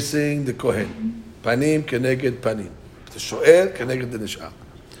facing the Kohen. Panim keneged panim. The shoel keneged the nish'al.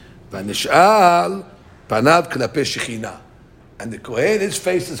 V'nish'al panav kelape shechina. And the Kohen, his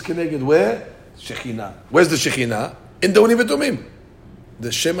face is keneged where? Shechina. Where's the Shechina? In the Urim V'Tumim.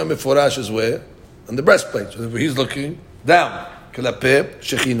 The Shema Meforash is where? On the breastplate. So he's looking down. Kelape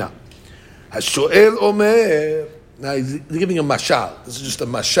Shechina. Hashoel Omer. Now he's giving a mashal. This is just a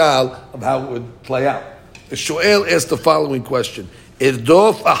mashal of how it would play out. The Shoel asked the following question.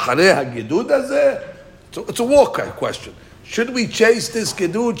 Irdof acharei hagidud hazeh? It's a war question. Should we chase this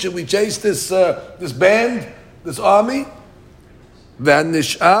gedud? Should we chase this band, this army?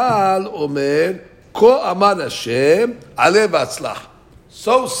 V'nish'al Omer, Ko amar Hashem, aleh v'atzlach.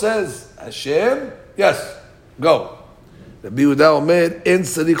 So says Hashem, yes, go. Rabbi Yehuda Omer, en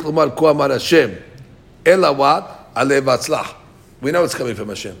tzarich lomar Ko amar Hashem, ela what? Aleh v'atzlach. We know it's coming from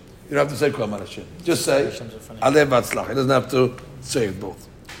Hashem. You don't have to say Ko amar Hashem. Just say aleh v'atzlach. He doesn't have to say it both.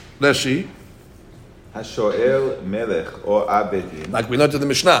 Rashi. Hashoel melech or abedin. Like we learned in the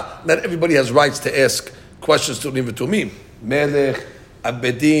Mishnah, not everybody has rights to ask questions to Urim V'Tumim. Melech,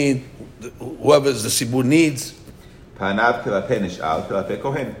 Abedin, whoever the Sibur needs. Panav kelape nish'al, kelape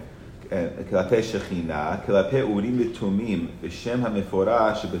kohen, kelape shechina, kelape urim v'tumim, b'shem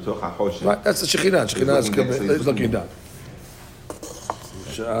ha'meforash shebetoch ha'choshen. Right, that's the Shekhinah. Shekhinah is looking down.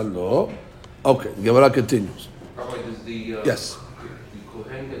 Shalom. Okay, the Gemara continues. Rabbi, does the Yes. the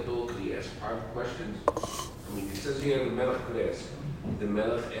Kohen Gadol, could he ask private questions? I mean, it says here the Melech could ask. The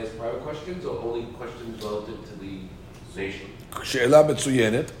Melech ask private questions or only questions relative to the nation? She'ela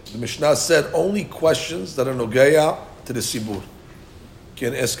Metzuyenet. The Mishnah said only questions that are nogeya to the Sibur. You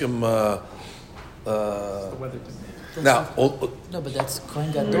can ask him. Now, No, but that's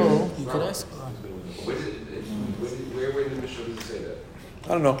Kohen Gadol. You could ask. Where in the Mishnah does it say that? I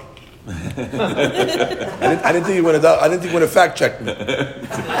don't know. I didn't think you would have fact checked me.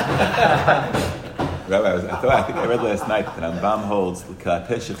 Rabbi, I think I read last night that Rambam holds kelape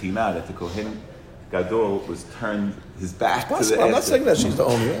shechina, that the Kohen Gadol was turned his back to the. I'm not saying that she's the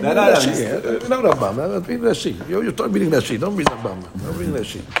only one. No. No, Rambam. I'm reading Rashi. You're reading Rashi. Don't read Rambam. I'm reading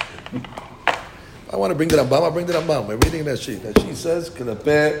Rashi. I want to bring the Rambam. I'll bring the Rambam. We're reading Rashi. Rashi says,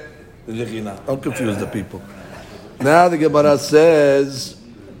 Kelape Shechina. Don't confuse the people. Now the Gemara says,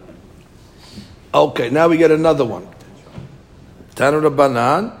 okay, now we get another one. Tanu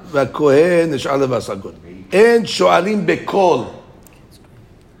Rabbanan, v'kohen nish'al v'asagod. En sho'alim bekol.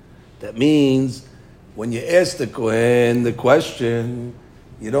 That means when you ask the Kohen the question,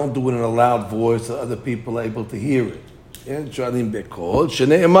 you don't do it in a loud voice so other people are able to hear it. En sho'alim bekol,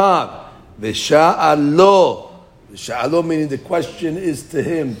 shene'emar, v'sha'alo Sha'alo meaning the question is to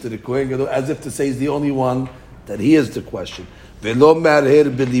him, to the Kohen Gadol, as if to say he's the only one that he is the question. Velo meharher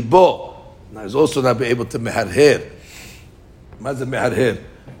b'libo. Now he's also not be able to meharher. What's meharher?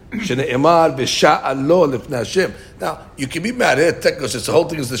 Shne'emar v'sha'alo lifnei Hashem. Now you can be meharher technically. The whole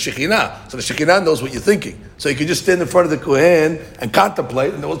thing is the Shekhinah. So the Shekhinah knows what you're thinking. So you can just stand in front of the Kohen and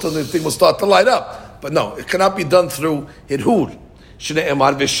contemplate, and also the thing will start to light up. But no, it cannot be done through hidhur.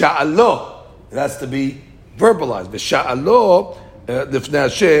 Shne'emar v'sha'alo. It has to be verbalized. V'sha'alo lifnei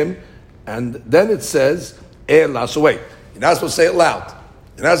Hashem, and then it says Ela. So wait, you're not supposed to say it loud.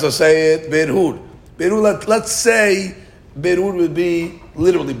 You're not supposed to say it berhur. Berhur. Let's say berhur would be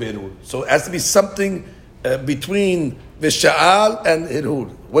literally berhur. So it has to be something between v'sha'al and hirhur.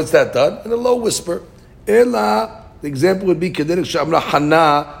 What's that done? In a low whisper. Ela. The example would be kederek she'amra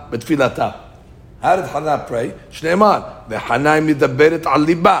Hannah betfilata. How did Hannah pray? Shneimar v'Hannah midaberet al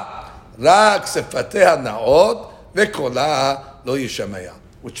liba. Rak sefateha na'od ve'kola lo yishameya.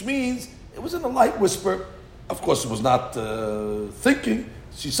 Which means it was in a light whisper. Of course, it was not thinking.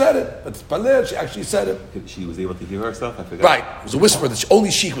 She said it, but Palel, she actually said it. She was able to hear herself? I forgot. Right. It was a whisper that only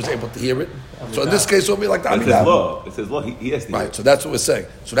she was able to hear it. So in this case, it would be like that. It says law. It says law. He has to hear Right. So that's what we're saying.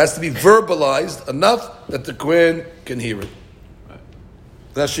 So it has to be verbalized enough that the Kohen can hear it. Right.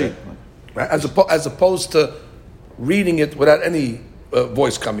 That's she. Right? As opposed to reading it without any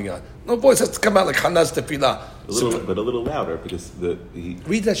voice coming out. No voice has to come out like Hannah's tefillah. But a little louder because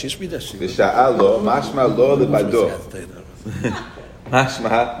read that shit. Read that shit. V'sha'alo mashma lo lebado.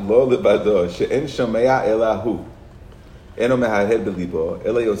 Mashma lo lebado she'en shomea elahu. Eno meharher belibo.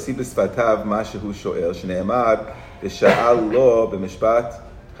 Ela yosi b'sfatav ma shehu shoel. Shne'emar v'sha'al lo b'mishpat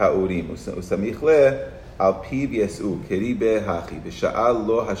ha'urim. Usamich le al piv yesu keribe hachi. V'sha'al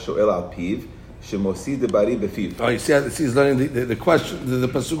lo ha'shoel al piv. Shemosi debari befiv. Oh, you see, he's learning the question, the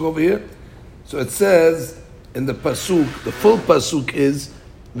pasuk over here. So it says in the pasuk, the full pasuk is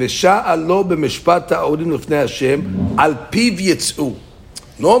V'sha'al lo b'mishpat ha'orim lifnei Hashem al piv yitzu.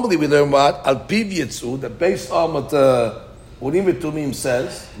 Normally we learn what al piv yitzu. That based on what Urim v'Tumim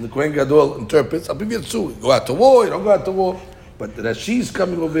says, and the Kohen Gadol interprets al piv yitzu. You go out to war, you don't go out to war. But Rashi's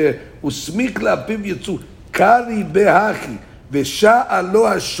coming over here. Usmik la piv yitzu kari behachi v'sha'al lo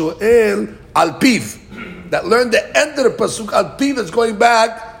ha'shoel al piv. That learned the end of the pasuk. Al piv is going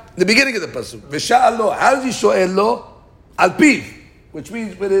back in the beginning of the pasuk. V'sha'al lo. How does he shoel lo? Al piv, which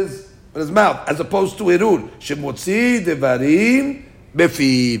means with his mouth, as opposed to hirur. Shemotzi devarim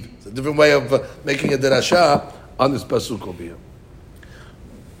befiv. It's a different way of making a derasha on this pasuk over here.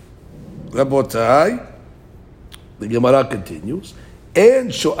 Rabotai, the Gemara continues. En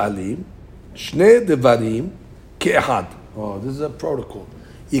shoalim shne devarim ke'ehad. Oh, this is a protocol.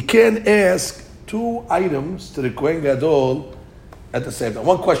 You can't ask two items to the Kohen Gadol at the same time.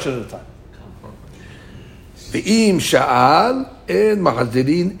 One question at a time. Ve'im sha'al en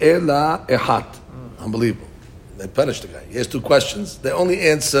mahazirin ela echat. Unbelievable. They punish the guy. He has two questions. They only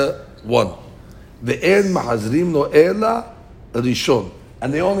answer one. Ve'en mahazirim lo ela rishon.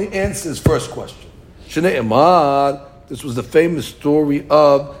 And they only answer his first question. Shnei Emar. This was the famous story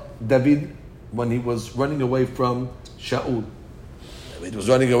of David when he was running away from Shaul. He was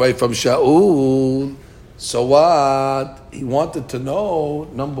running away from Shaul. So what? He wanted to know,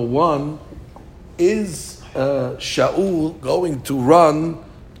 number one, is Shaul going to run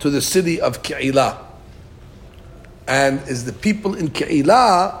to the city of Keilah? And is the people in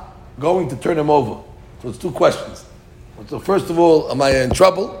Keilah going to turn him over? So it's two questions. So first of all, am I in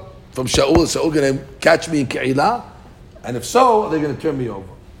trouble from Shaul? Is Shaul going to catch me in Keilah? And if so, they're going to turn me over.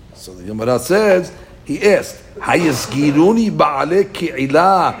 So the Gemara says, he asked, Hayasgiruni ba'ale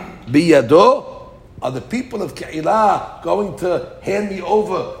Keilah biyado? Are the people of Keilah going to hand me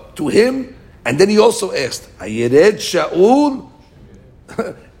over to him? And then he also asked, Hayered Shaul?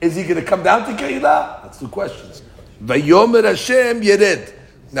 Is he going to come down to Keilah? That's two questions. Vayomer Hashem Yered.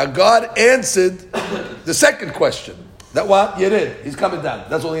 Now God answered the second question. That what? Yered. He's coming down.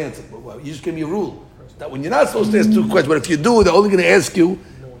 That's all he answered. You just give me a rule. That when you're not supposed to ask two questions, but if you do, they're only going to ask you,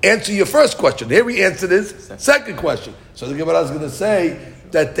 answer your first question. Here he answered his second question. So the Gemara is going to say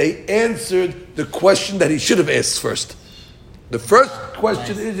that they answered the question that he should have asked first. The first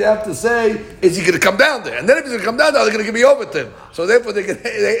question is you have to say, is he going to come down there? And then if he's going to come down there, they're going to give me over to him. So therefore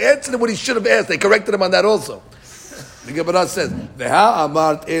they answered him what he should have asked. They corrected him on that also. The Gemara says, Veha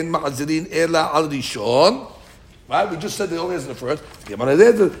amart en ma'azirin ela al rishon. Right? We just said they only answered the first. The Gemara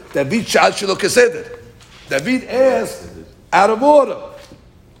says, David sha'al shelo keseder. David asked out of order.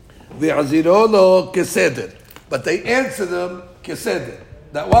 Ve'aziro lo keseder. But they answered him keseder.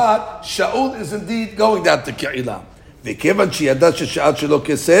 That what? Shaul is indeed going down to Keilah. וכיוון שידע ששאל שלא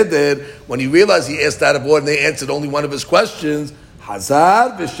כסדר, when he realized he asked out of order and they answered only one of his questions, חזר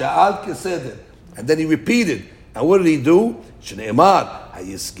ושאל כסדר. And then he repeated. And what did he do? שנאמר,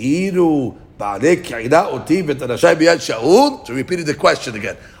 היסגירו בעלי קעידה אותי ואת אנשי ביד שאול? So he repeated the question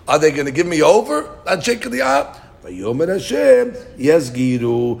again. Are they going to give me over? אנשי קדיעה? ויאמר השם,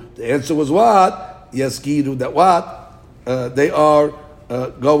 יסגירו. The answer was what? Yasgiru, that what? They are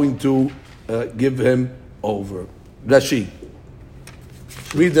going to give him over. Rashi.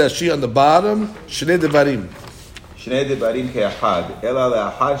 Read Rashi on the bottom. Shnei Devarim. שני דברים כאחד, אלא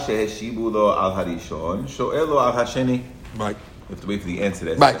לאחר שהשיבו לו על הראשון, שואל לו על השני. Right. You have to wait for the answer.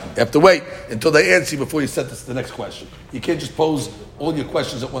 Right. You have to wait until they answer you before you set this to the next question. You can't just pose all your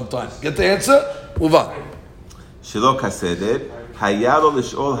questions at one time. Get the answer, move on. שלא כסדר, היה לו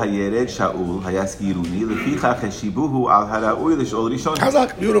לשאול הירד שאול, היסגירוני, לפיכך השיבוהו על הראוי לשאול ראשון.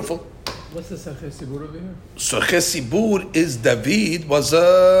 Hazak, beautiful. What's the Sachet Sibur over here? Sachet Sibur is David was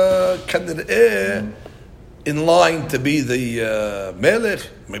in line to be the Melech.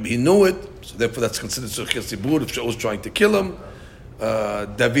 Maybe he knew it, so therefore that's considered Sachet Sibur if Shaul was trying to kill him.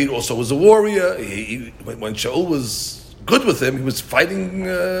 David also was a warrior. When Shaul was good with him, he was fighting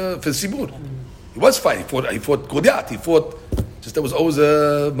for Sibur. He was fighting. He fought Goliath. He fought. Just there was always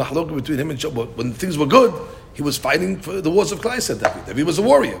a mahlok between him and Shaul. But when things were good, he was fighting for the wars of Klai, said David. David was a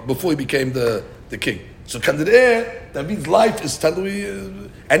warrior before he became the king. So Kandideh, David's life is totally,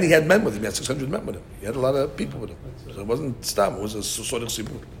 and he had men with him. He had 600 men with him. He had a lot of people with him. So it wasn't stam. It was a sort of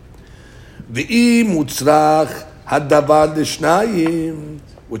sibur. V'i mutzrach hadavar l'shnayim,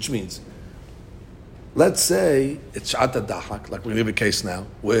 which means, let's say it's shat dahak, like we have a case now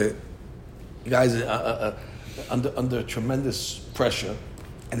where the guys are under tremendous pressure,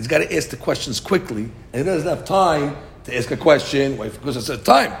 and he's got to ask the questions quickly, and he doesn't have time to ask a question, wait because it's a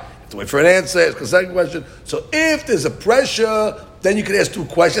time. To wait for an answer, ask a second question. So if there's a pressure, then you can ask two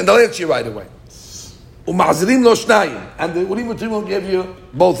questions, and they'll answer you right away. U'ma'azirim lo shnayim, and the Urim V'Tumim will give you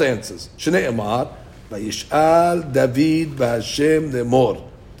both answers. Shnei Emar, vayish'al David v'Hashem lemor,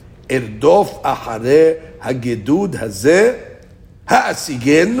 erdof acharei hagedud hazeh,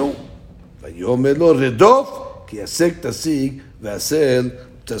 ha'asigenu, vayomer lo redof, ki yasek tasig, v'asel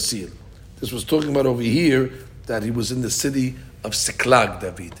tasil. This was talking about over here, that he was in the city of Siklag,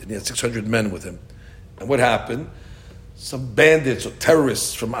 David, and he had 600 men with him. And what happened? Some bandits or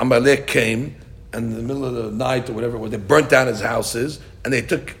terrorists from Amalek came, and in the middle of the night or whatever, they burnt down his houses, and they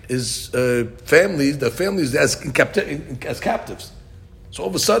took his families as captives. So all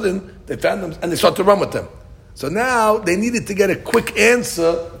of a sudden, they found them, and they started to run with them. So now, they needed to get a quick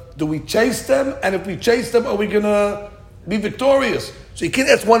answer. Do we chase them? And if we chase them, are we going to be victorious? So you can't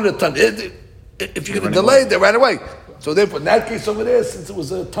ask one at a time. If you're going to delay, they ran away. So therefore, in that case over there, since it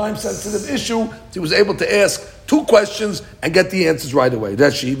was a time-sensitive issue, he was able to ask two questions and get the answers right away.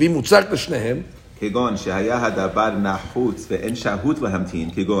 Rashi, v'mutzak l'shnehem. כגון שהיה הדבר נחוץ ואין שהות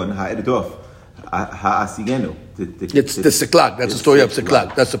להמתין, כגון הארדוף, האסיגנו. It's the Siklag. That's the story of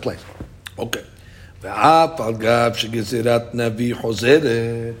Siklag. That's the place. Okay. ואף על גב שגזירת נביא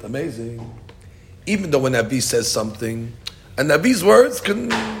חוזרת. Amazing. Even though when Navi says something, and Navi's words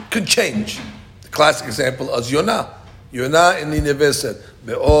can change. The classic example is Yonah. Yonah in Nineveh said,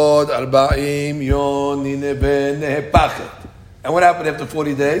 Be'od 40 yon Nineveh nehepachet. And what happened after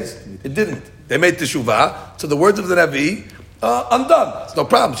 40 days? It didn't. They made teshuvah, so the words of the Navi are undone. It's no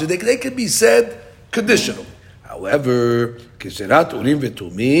problem. So they can be said conditional. However, Kiserat Urim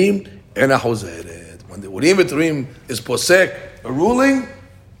V'Tumim ena hozeret. When the Urim V'Tumim is posek, a ruling,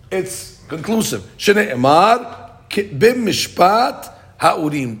 it's conclusive. Shnei Emar bim mishpat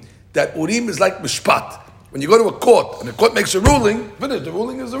ha'urim. That Urim is like mishpat. When you go to a court and the court makes a ruling, finish. The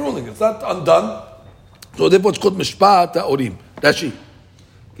ruling is a ruling. It's not undone. So therefore it's called mishpat ha'urim. Rashi.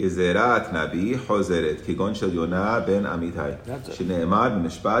 גזירת נביא חוזרת, כגון של יונה בן אמיתי, שנאמר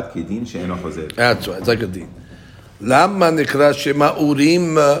במשפט כדין שאינו חוזר. That's right, it's like a din. למה נקרא שמה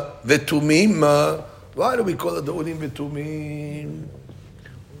אורים ותומים? Why do we call it the אורים ותומים?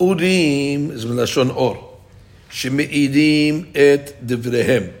 אורים is מלשון אור, שמאירים את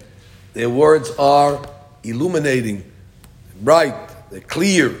דבריהם. Their words are illuminating, bright, they're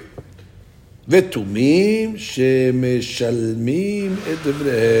clear. ותומים שמשלמים את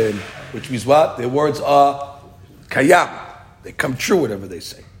דבריהם, which means what? Their words are קיים. They come true, whatever they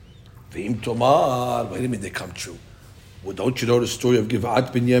say. ואם תאמר, what do you mean they come true? Well, don't you know the story of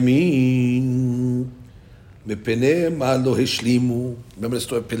גבעת בנימין? מפני מה לא השלימו? Remember the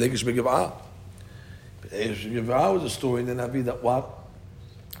story of פילגש בגבעה? פילגש בגבעה was a story in the Navi that what?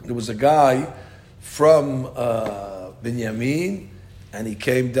 There was a guy from Binyamin, and he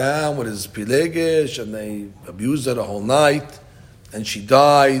came down with his pilegish, and they abused her the whole night, and she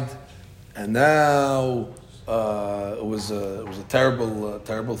died, and now it was a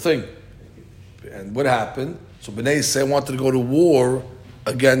terrible thing. And what happened? So Bnei Yisrael wanted to go to war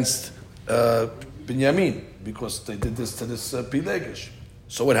against Binyamin because they did this to this pilegish.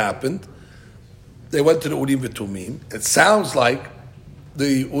 So what happened? They went to the Urim V'Tumim. It sounds like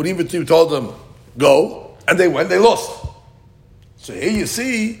the Urim V'Tumim told them, go, and they went, they lost. So here you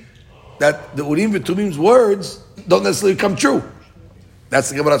see that the Urim V'Tumim's words don't necessarily come true. That's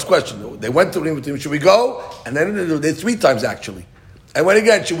the Gemara's question. They went to Urim V'Tumim, should we go? And then they did 3 times actually. And when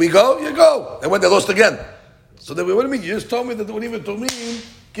again, should we go? You go. And when they lost again. So they, what do you mean? You just told me that the Urim V'Tumim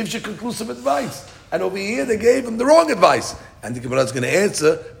gives you conclusive advice. And over here they gave them the wrong advice. And the Gemara is going to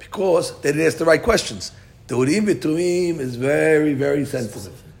answer because they didn't ask the right questions. The Urim V'Tumim is very, very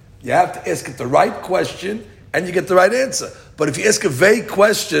sensitive. You have to ask it the right question and you get the right answer. But if you ask a vague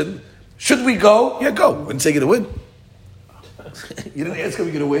question, should we go? Yeah, go. Wouldn't say you're going to win. You didn't ask, are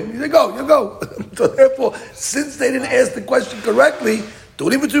we going to win? You said, go, you go. So therefore, since they didn't ask the question correctly, the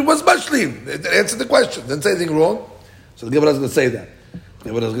Urim V'Tumim was mashlim. They answered the question. Didn't say anything wrong. So the Gemara is going to say that. The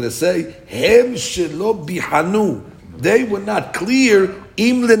Gemara is going to say, Hem shelo bihanu. They were not clear.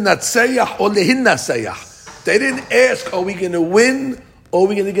 Im lenatseyach or lehin naseyach. They didn't ask, are we going to win or are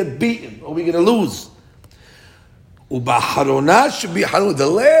we going to get beaten? Or are we going to lose? Ubaharonash bihanu. The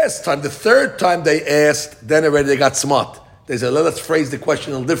last time, the third time they asked, then already they got smart. They said, let's phrase the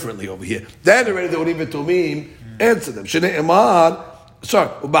question a little differently over here. Then already the Urim V'Tumim answered them.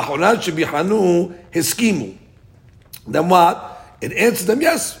 Ubaharonash bihanu hiskimu. Then what? It answered them,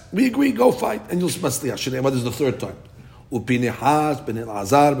 yes, we agree, go fight. And you'll masliach. This is the third time. Upinehas ben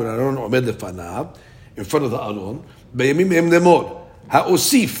Elazar ben Aaron omed lefanav, in front of the Aaron. Beyamim mehem lemor.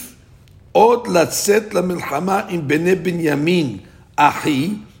 Ha'osif od latzet lamilchama im bnei Binyamin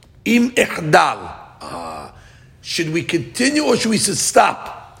achi im echdal. Should we continue or should we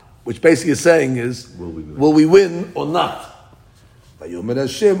stop? Which basically is saying is, will we win or not? Vayomer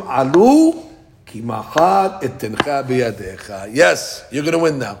Hashem alu. Yes, you're going to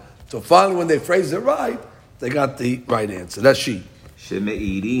win now. So finally, when they phrase it right, they got the right answer. That's she. Right.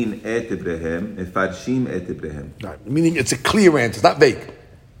 Meaning it's a clear answer, it's not vague.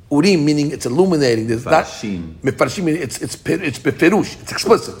 Urim meaning it's illuminating. There's not mefarshim meaning it's befirush, it's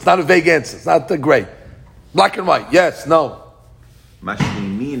explicit. It's not a vague answer. It's not the gray, black and white. Yes, no.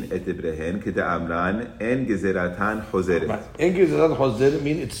 Mashlimin et Ibrahim k'da'amran en gezeratan chozeret. Right. En gezeratan chozeret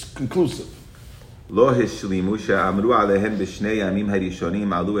means it's conclusive. Lo hishlimu she'amru alehem b'shnei yamim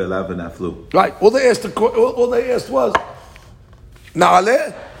harishonim alu elav v'naflu. Right. All they asked was,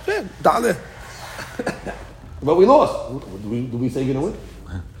 na'aleh, da'aleh. But we lost. Do we say you're going to win?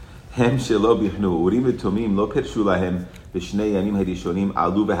 Hem shelo bihnu urim v'tumim lo pirshu lahem b'shnei yamim harishonim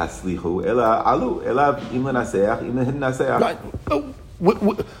alu v'haslichu ela alu elav im l'naseach im l'naseach. Right.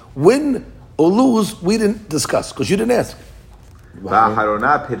 Win or lose, we didn't discuss because you didn't ask. Very good.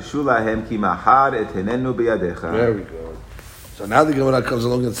 So now the Gemara comes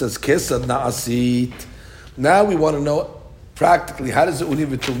along and says, Kesad na'asit. Now we want to know practically how does the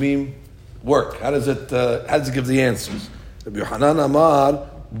Urim V'Tumim work? How does it give the answers? Rabbi Yochanan Amar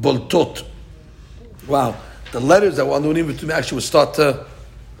boltot. Wow, the letters that were on the Urim V'Tumim actually would start to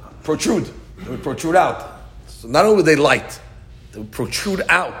protrude. They would protrude out. So not only would they light, they would protrude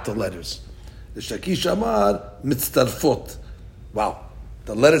out the letters. The Shakish Amar mitztarfot. Wow,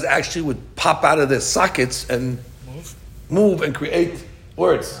 the letters actually would pop out of their sockets and move and create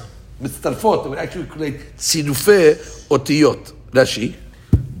words. Mitztarfot, they would actually create tzirufei otiyot. Rashi.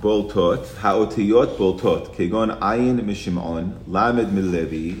 Boltot, ha'otiyot boltot, kegon ayin mishimon, lamed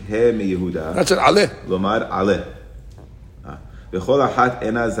milevi, he miyehuda. That's it, aleh. Lomar aleh. V'chol achat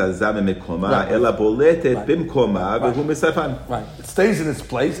ena zaza memekoma, ela boletet bimkoma, v'hu misafan. Right, it stays in its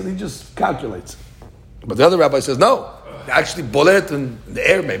place and he just calculates. But the other rabbi says, no. Actually bullet in the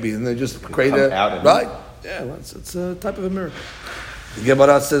air maybe, and they just create a right. Yeah, well, it's a type of a miracle. The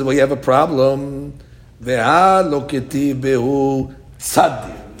Gemara says, well, you have a problem.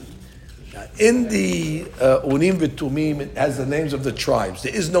 In the Urim V'Tumim, it has the names of the tribes.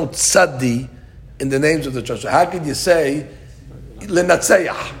 There is no tzadi in the names of the tribes. So how can you say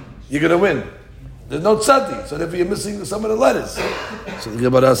lenatzeyach? You're going to win. There's no tzadi, so therefore you're missing some of the letters. So the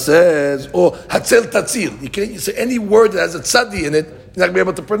Gemara says, or hatzel tatzil. You can't say any word that has a tzadi in it, you're not going to be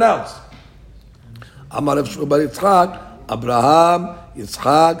able to pronounce. Amar Rav Shmuel bar Yitzchak, Abraham,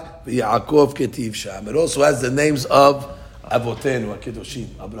 Yitzchak, Yaakov ketiv sham. It also has the names of Avotenu, Kedoshim.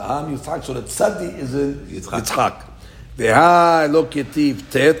 Abraham, Yitzchak, so the tzadi is in Yitzchak. Veha lo ketiv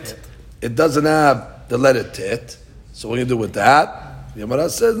tet. It doesn't have the letter tet. So what are you going to do with that? The Gemara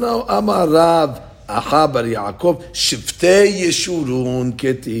says, no, Amar Rav Aha bar Yaakov, Shiftei Yeshurun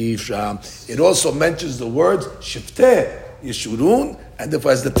Ketiv Sham. It also mentions the words Shiftei Yeshurun, and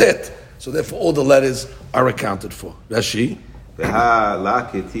therefore has the tet. So therefore all the letters are accounted for. Rashi. והלה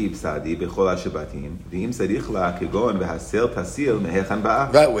כתיב סעדי בכל השבטים, ואם צריך לה כגון והסר תסיל מהיכן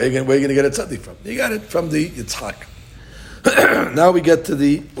באה. Right, where are you going to get a tzaddik from? You got it from the Yitzchak. Now we get to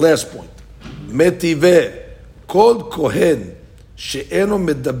the last point. Metiveh, kol kohen she'eno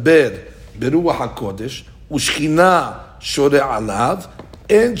medaber beruach hakodesh ushchina shore alav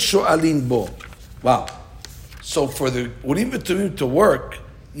en sho'alin bo. Wow. So for the Urim v'Tumim to work,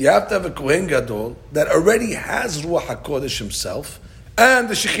 you have to have a Kohen Gadol that already has Ruach HaKodesh himself, and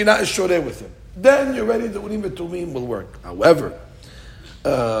the Shekhinah is Shoreh with him. Then you're ready, the Urim v'Tumim will work. However,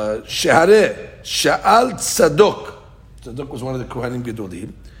 Shehareh, Sha'al Tzadok. Tzadok was one of the Kohanim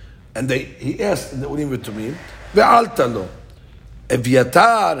Gedolim, and he asked in the Urim v'Tumim, Ve'alta lo.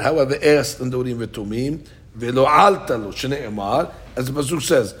 Eviatar, however, asked in the Urim v'Tumim, Ve'lo alta lo, Shne'emar, as the Pasuk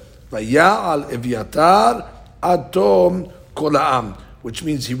says, Vaya'al Eviatar atom kol ha'am, which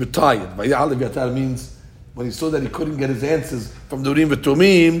means he retired. Vaya'al Eviatar means when he saw that he couldn't get his answers from the Urim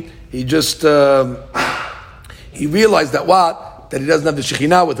v'Tumim, he just he realized that that he doesn't have the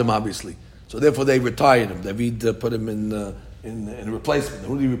Shekhinah with him, obviously. So therefore they retired him. David put him in replacement.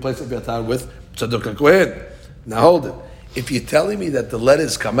 Who did he replace Eviatar with? Tzadok HaKohen. Now hold it. If you're telling me that the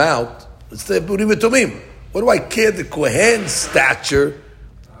letters come out, it's the Urim v'Tumim. What do I care? The Kohen's stature.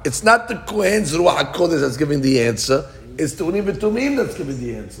 It's not the Kohen's Ruach HaKodesh that's giving the answer. It's the Urim v'Tumim that's giving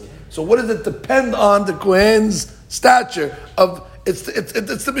the answer. So what does it depend on the Kohen's stature of? It's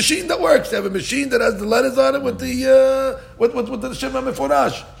the machine that works. They have a machine that has the letters on it with the Shem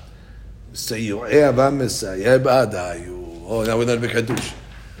HaMeforash. Oh, now we're not B'Kadush.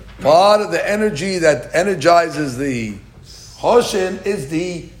 Part of the energy that energizes the Hoshen is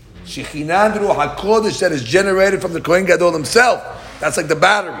the Shekhinah Ruach HaKodesh that is generated from the Kohen Gadol himself. That's like the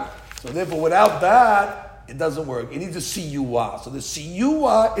battery. So therefore, without that, it doesn't work. It needs a siyuah. So the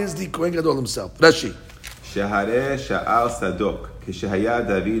siyuah is the Kohen Gadol himself. Rashi. שהרי שאל צדוק, כשהיה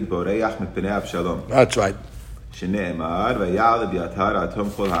דוד בורח מפני אבשלום. That's right. שנאמר, ויעל אביתר אטום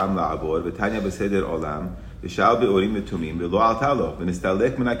כל העם לעבור, ותניא בסדר עולם, ושאל באורים ותומים, ולא עלתה לו,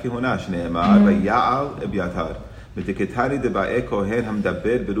 ונסתלק מן הכהונה, שנאמר, ויעל אביתר. ותקטני דבעי כהן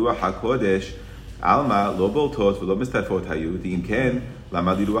המדבר ברוח הקודש, עלמא לא בולטות ולא מסתרפות היו, ואם כן,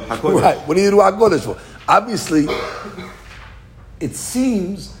 למה לי רוח הקודש? Right, what do you need Ruach HaKodesh for? Obviously, it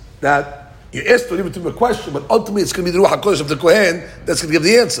seems that you asked the Urim v'Tumim a question, but ultimately it's going to be the Ruach HaKodesh of the Kohen that's going to give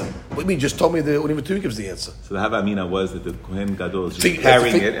the answer. What do you mean? Just told me the Urim v'Tumim gives the answer. So the Hava Amina was that the Kohen Gadol is just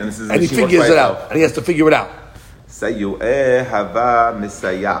carrying it, and this is and he figures it out, and he has to figure it out. Sayu'eh hava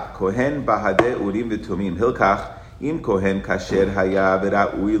misaya, Kohen bahade Urim v'Tumim, hilkach, im Kohen kasher haya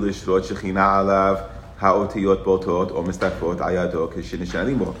v'ra'ui l'shrot shechina alav, ha'otiyot boltot, o mistarfot ayado,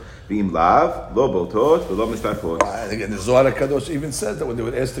 kishinishani mo. V'im lav, lo boltot, v'lo mistarfot. And again, the Zohar HaKadosh even says that when they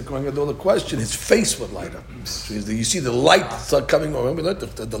would ask the Kohen Gadol a question, his face would light up. So you see the light start coming over.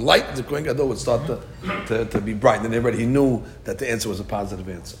 The light of the Kohen Gadol would start to be bright. And everybody knew that the answer was a positive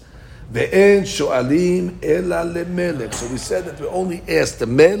answer. Ve'en sho'alim ela lemelech. So we said that we only asked the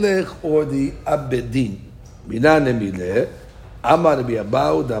melech or the abedin. Minan emileh, amar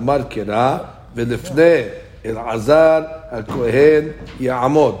bi'abau, damar kera, ve'lefneh Elazar HaKohen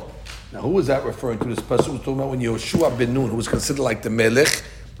Ya'amod. Now, who was that referring to? This person was talking about when Yehoshua ben Nun, who was considered like the Melech,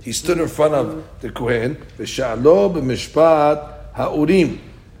 he stood in front of the Kohen, V'sha'alo b'mishpat ha'urim.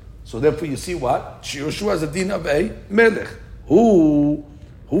 So therefore you see what? Yehoshua is a din of a Melech.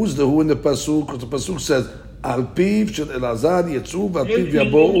 Who's the who in the Pasuk? Because the Pasuk says, Al piv shel Elazar yetzu v'al piv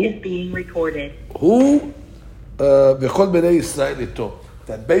yabo'u. Is being recorded. Who? V'chol b'nei Yisrael ito.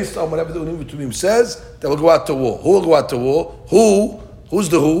 That based on whatever the Urim v'Tumim says, they will go out to war. Who will go out to war? Who's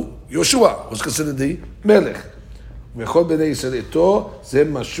the who? Yoshua, who's considered the Melech. V'chol b'nei Yisrael ito, zeh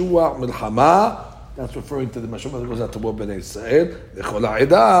Mashua Milchama. That's referring to the Mashua that goes out to war b'nei Yisrael. V'chol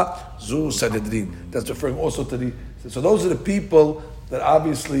ha'edah, zu Sanhedrin. That's referring also to the... So those are the people that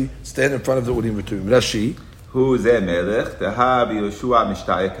obviously stand in front of the Urim v'Tumim. Rashi. Who zeh Melech, teha b'Yoshua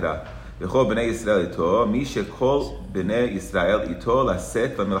mishta'ekra. וכל בני ישראל איתו, מי שכל בני ישראל איתו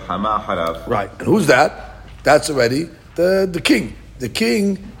לשאת במלחמה אחריו. Right, and who's that? That's already the king. The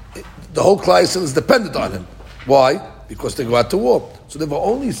king, the whole Klal Yisrael is dependent on him. Why? Because they go out to war. So there were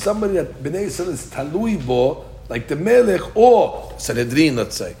only somebody that Bnei Yisrael is talui bo, like the Melech or Sanhedrin,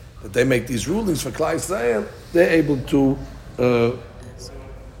 let's say, that they make these rulings for Klal Yisrael, they're able to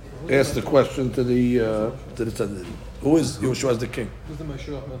ask the question to the Sanhedrin. Who is Yehoshua as the king? Who's the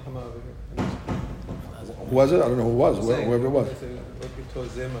Mashiach Melchama over here? Who was it? I don't know who it was. Whoever it was.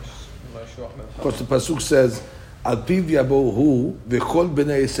 Of course, the pasuk says, "Al piv yabohu v'chol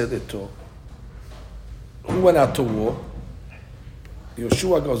bnei Yisrael ito." Who went out to war?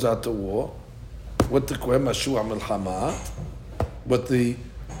 Yeshua goes out to war with the Kohen Mashua Milchama, with the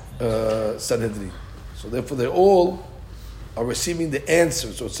Sanhedrin. So therefore, they all are receiving the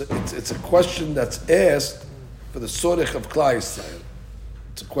answer. So it's a question that's asked for the Sorech of Klal Yisrael.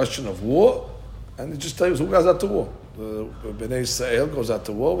 It's a question of war, and it just tells you who goes out to war. The Bnei Yisrael goes out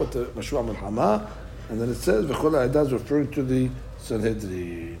to war with the Mashua Milchama, and then it says V'chol ha'edah is referring to the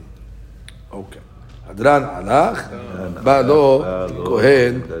Sanhedrin. Okay. Hadran alach, ba'lo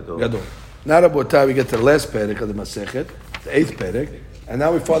kohen gadol. Now, Rabotai, we get to the last perek of the Masechet, the 8th perek, and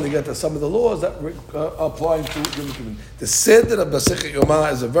now we finally get to some of the laws that are applying to Yom Kippur. The Seder of Masechet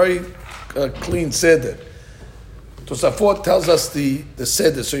Yomah is a very clean Seder. Tosafot tells us the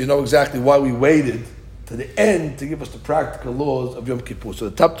Seder, so you know exactly why we waited to the end to give us the practical laws of Yom Kippur. So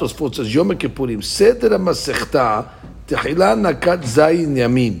the top Tosafot says, Yom Kippurim, Seder HaMasechta, Tehila Nakat Zayin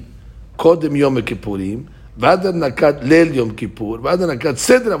Yamin. קודם יום הכיפורים, ועד הנקת ליל יום כיפור, ועד הנקת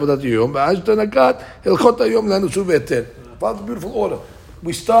סדר עבודת היום, ועד הנקת הלכות היום לאנושות והיתר. Follow the beautiful order.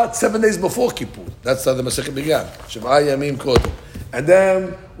 We start 7 days before Kippur. That's how the Masechet began. שבעה ימים קודם. And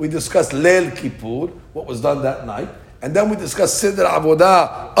then we discuss ליל Kippur, what was done that night. And then we discuss סדר עבודה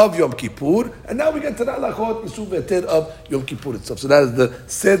of Yom Kippur. And now we get to the הלכות, יישוב והיתר of Yom Kippur itself. So that is the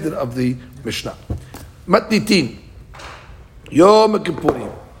סדר of the Mishnah. מתניתין. יום הכיפורים.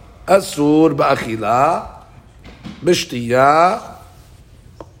 אסור באכילה, בשתייה,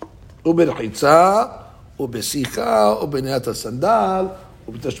 וברחיצה, ובשיחה, ובנעיית הסנדל,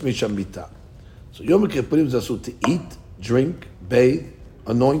 ובתשמיש המיטה. So Yom Kippurim is asul to eat, drink, bathe,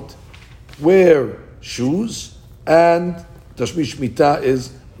 anoint, wear shoes, and tashmish mita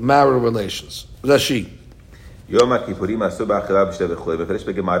is marital relations. Rashi. יום הכיפורים אסור באכילה בשתייה וכו'. מפרש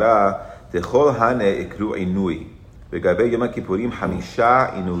בגמרא, תכל הנה יקרו עינוי. לגבי יום הכיפורים 5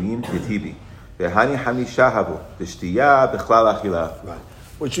 עינויים תטיבי. והני 5 הבו. ושתייה בכלל אכילה.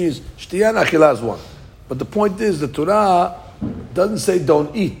 Which means, שתייה and אכילה is one. But the point is, the Torah doesn't say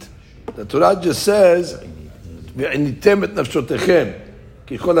don't eat. The Torah just says, ועניתם את נפשותיכם.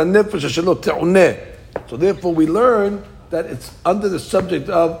 כי כל הנפש אשר לא תעונה. So therefore we learn that it's under the subject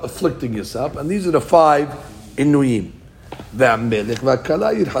of afflicting yourself. And these are the 5 עינויים. והמלך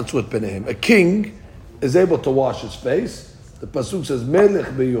והכלה ירחצו את פניהם. A king is able to wash his face. The pasuk says, "Melech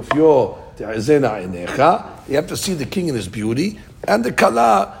beyofyo te'azena einecha." You have to see the king in his beauty, and the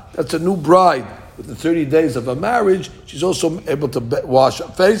kala, that's a new bride with the 30 days of a marriage. She's also able to wash her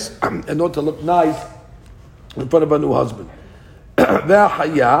face in order to look nice in front of her new husband.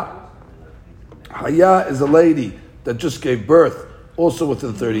 Haya is a lady that just gave birth, also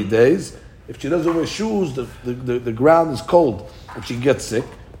within 30 days. If she doesn't wear shoes, the ground is cold, and she gets sick.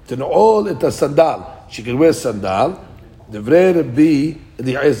 Then all it a sandal. She can wear sandal. Devrei Rabbi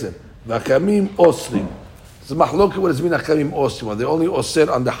Eliezer. V'achamim osrim. So mahloket, what does it mean achamim osrim? Are they only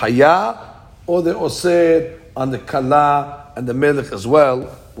osir on the haya, or they osir on the kala and the melech as well?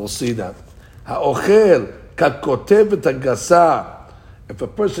 We'll see that. Ha'ochel kakotevet hagasa. If a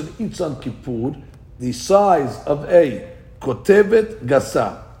person eats on Kippur, the size of a kotevet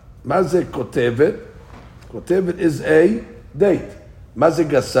gasa. Maze kotevet? Kotevet is a date. Maze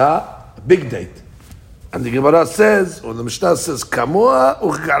gasa, a big date. And the Gemara says, or the Mishnah says, Kamoa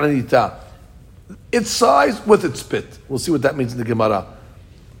u'charanita. Its size with its spit. We'll see what that means in the Gemara.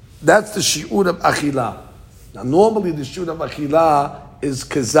 That's the shi'ur of achila. Now normally the shi'ur of achila is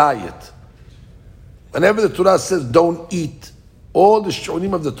kezayit. Whenever the Torah says don't eat, all the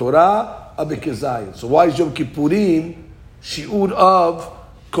shi'urim of the Torah are bekezayit. So why is Yom Kippurim shi'ur of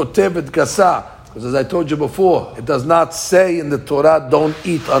kotevet gasa? Because as I told you before, it does not say in the Torah don't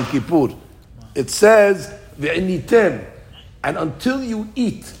eat on Kippur. It says, ve'initem. And until you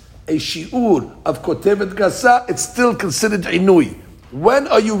eat a shi'ur of kotevet gasa, it's still considered inui. When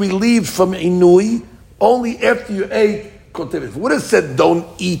are you relieved from inui? Only after you ate kotevet. If it would have said don't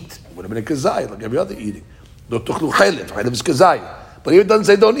eat, it would have been a kazayit, like every other eating. Don't tuchlu chelet, right? It was kazayit. But here it doesn't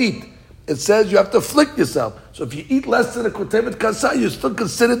say don't eat. It says you have to afflict yourself. So if you eat less than a kotevet gasa, you're still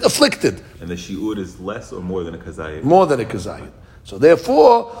considered afflicted. And the shi'ur is less or more than a kazayit? More than a kazayit. So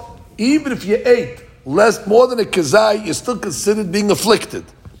therefore, even if you ate more than a kazai, you're still considered being afflicted.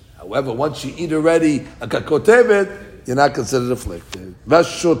 However, once you eat already a kakotevet, you're not considered afflicted.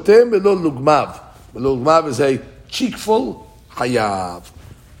 Vashotem belo lugmav. Belo lugmav is a cheekful hayav.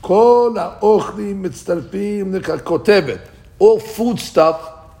 Kol ha'ochlim mitztarfim lekakotevet. All food stuff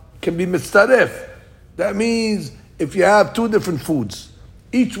can be mitztaref. That means if you have 2 different foods,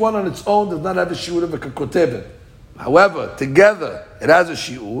 each one on its own does not have a shiur of a kakotevet. However, together, it has a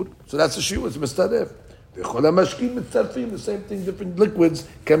shi'ur, so that's a shi'ur, it's mistaref. V'chol ha'mashkim mitzarfim, the same thing, different liquids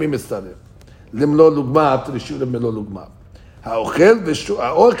can be mistaref. Limlo lugmav to the shi'ur of melo lugmav. Ha'ochel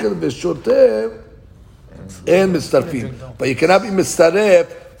v'shoteh and mistarfim. But you cannot be mistaref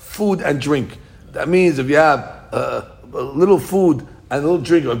food and drink. That means if you have a little food and a little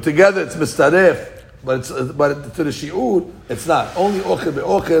drink, together it's mistaref, but to the shi'ur, it's not. Only ochel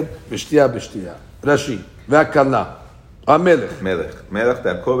ve'ochel, v'shtiyah b'shtiyah. Rashi, ve'akala, המלך. מלך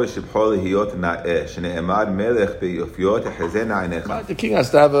דרכו בשבחו להיות נאה, שנאמר מלך ביופיו תחזינה עיניך. The king has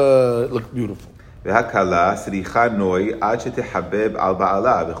to have look beautiful. והכלה צריכה נוי עד שתחבב על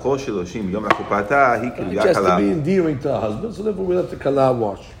בעלה, וכל 30 יום לחופתה היא It קריה has to כלה. be endearing to her husband, so therefore we let the kala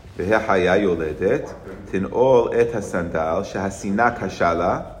wash. והחיה יולדת, תנעול את הסנדל שהשנאה קשה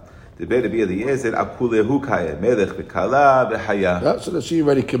לה, דבר רבי אליעזר, הכולהו כהה, מלך וכלה וחיה. Yeah, so that she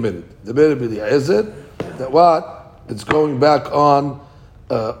already committed. The Rabbi Eliezer, that what? It's going back on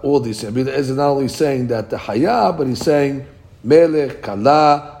all these. Rabbi Eliezer not only saying that the haya, but he's saying melech,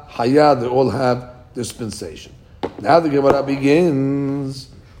 kala, haya, they all have dispensation. Now the Gemara begins.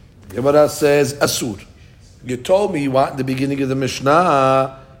 Gemara says, asur. You told me what in the beginning of the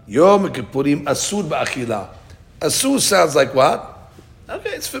Mishnah, Yom Kippurim asur ba'achila. Asur sounds like what?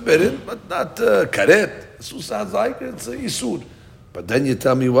 Okay, it's forbidden, but not karet. Asur sounds like it's isur. But then you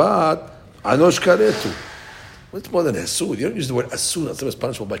tell me what? Anosh karetu. What's more than asur? You don't use the word asur, that's what's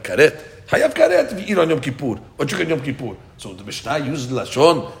punishable by karet. Hayav karet if you eat on Yom Kippur, or drink on Yom Kippur. So the Mishnah uses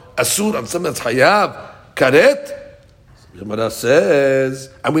lashon asur on something that's hayav karet. Gemara says,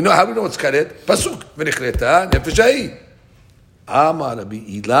 and we know how we know it's karet. Pasuk v'nichreta nefesh Amar Rabbi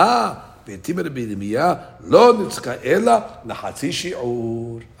Ila v'tim Rabbi Yirmiyah lo nitzka ela lahatzi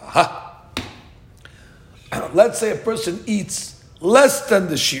shi'ur. Aha. Let's say a person eats less than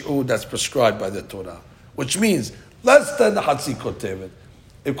the shi'ur that's prescribed by the Torah, which means less than the hatzi kotevet.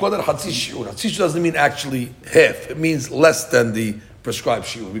 We call it hatzi shi'ur. Hatzi shi'ur doesn't mean actually half. It means less than the prescribed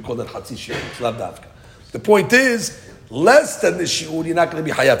shi'ur. We call it hatzi shi'ur. It's lav davka. The point is, less than the shi'ur, you're not going to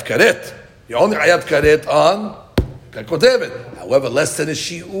be hayav karet. You're only hayav karet on kotevet. However, less than a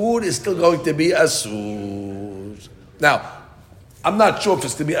shi'ur is still going to be asur. Now, I'm not sure if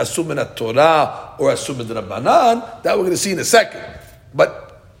it's to be asur min Torah or asur min Rabbanan. That we're going to see in a second.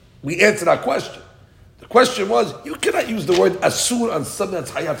 But we answered our question. The question was, you cannot use the word asur on something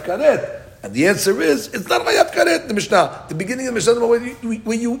that's hayav karet. And the answer is, it's not hayav karet in the Mishnah. The beginning of the Mishnah,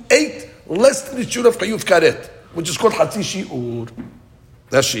 when you ate less than the shi'ur of hayav karet, which is called hatzi shi'ur.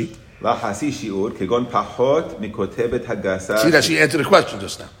 That's she. לא חצי שיעור, כגון פחות מכותבת הגסה. See that she answered the question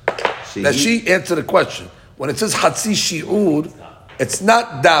just now. That she answered the question. When it says hatzi shi'ur, it's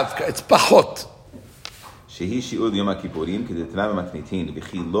not davka, it's pachot. שהיא שיעור ליום הכיפורים, כדתנא במתניתין,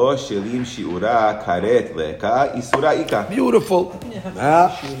 וכי לא שלים שיעורה כרת לקה, איסורה איכה. Beautiful.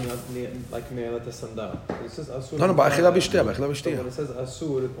 Like Ne'elat HaSandal. It says Asur. No, ba'achila b'shtiyah, ba'achila b'shtiyah. When it says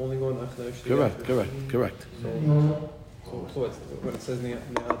Asur, it only goes on Achila B'shtiyah. Correct. So it's, when it says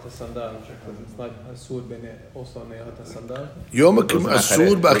Ne'elat HaSandal, it's like Asur also Ne'elat HaSandal. Yom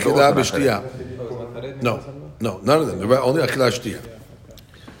asur ba'achila b'shtiyah. Oh, it's not Karet, No, Ne'elat HaSandal? no, none of them. They're only achila b'shtiyah.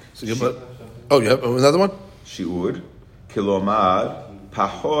 So you have another one? שיעור, כלומר,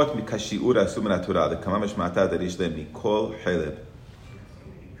 פחות מכשיעור אסור מן התורה, לכמה משמעתה דריש להם מכל חלב.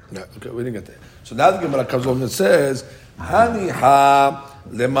 No, okay, we didn't get that. So now the Gemara comes along and says, Haniha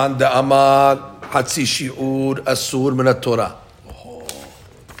leman da'amar hatzi shi'ur asur min Torah.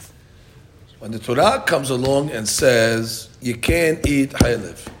 When the Torah comes along and says, you can't eat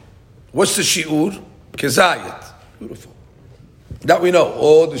halev. What's the shi'ur? Kezayit. Beautiful. That we know.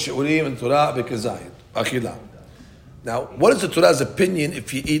 All the shi'urim in Torah be kezayit. Achilah. Now, what is the Torah's opinion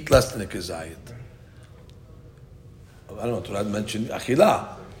if you eat less than a kezayit? I don't know, Torah mentioned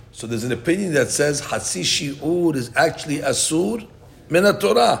achilah. So there's an opinion that says hatzi shi'ur is actually asur min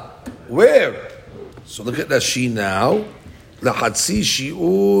Torah. Where? So look at Rashi now. La hatzi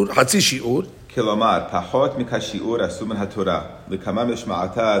shi'ur. כלומר, פחות מכשיעור אסור מן התורה, לכמה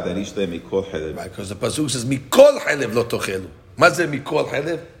משמעתה דריש להם מכל חלב. Right, because the pasuk says mikol halev lo tochelu. מה זה mikol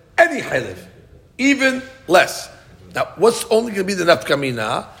halev? Any halev, even less. Now, what's only going to be the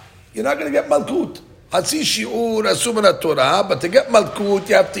nafkamina? You're not going to get malkut. Hatzi shi'ur asur min Torah, but to get malkut,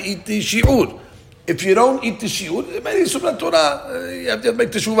 you have to eat the shi'ur. If you don't eat the shi'ur, maybe asur min Torah, you have to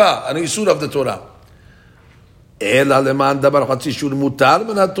make teshuvah, an isur of the Torah. Ela leman dabar hatzi shi'ur mutar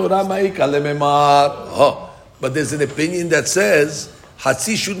min Torah ma'ika lememar. Oh, but there's an opinion that says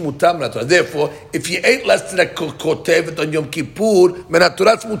hatzi shi'ur mutar min Torah. Therefore, if you ate less than a kotevet on Yom Kippur, min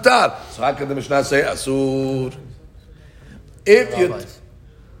Torah it's mutar. So how can the Mishnah say asur? If you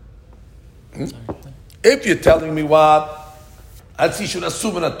If you're telling me what Hatzi should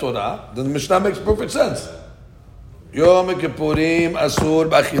assume in the Torah, then the Mishnah makes perfect sense. Yom Kippurim asur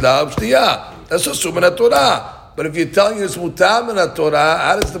b'achila u'shtiyah. That's assume in the Torah. But if you're telling us mutam in the Torah,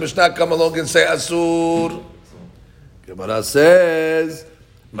 how does the Mishnah come along and say asur? Gemara says,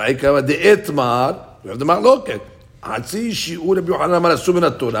 "Ma'ikava de'etmar." We have the machloket. Hatzi shi'ur Rabbi Yochanan amar asur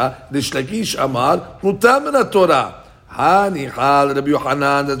min Torah. Rish Lakish amar mutam min Torah. Hanichal Rabbi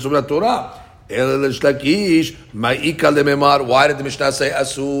Yochanan that's min Torah. El Rish Lakish ma'ika lememar. Why did the Mishnah say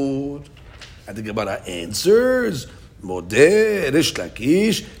asur? And the Gemara answers, Modeh Rish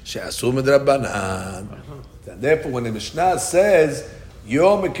Lakish she'asur midrabanan. And therefore, when the Mishnah says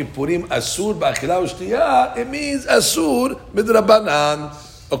Yom Kippurim asur ba'achila u'shtiyah, it means asur midrabanan,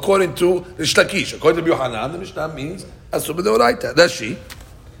 according to Rish Lakish. According to Yohanan, the Mishnah means asur midoraita. That's she.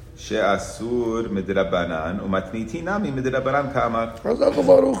 She'asur midrabanan u'matniti nami midrabanan ka'amar. Chazal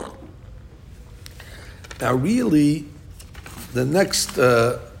Baruch. Now, really, the next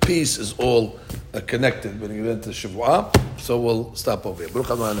piece is all connected when you get into Shavuot. So we'll stop over here. Baruch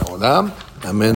Adonai Olam. Amen.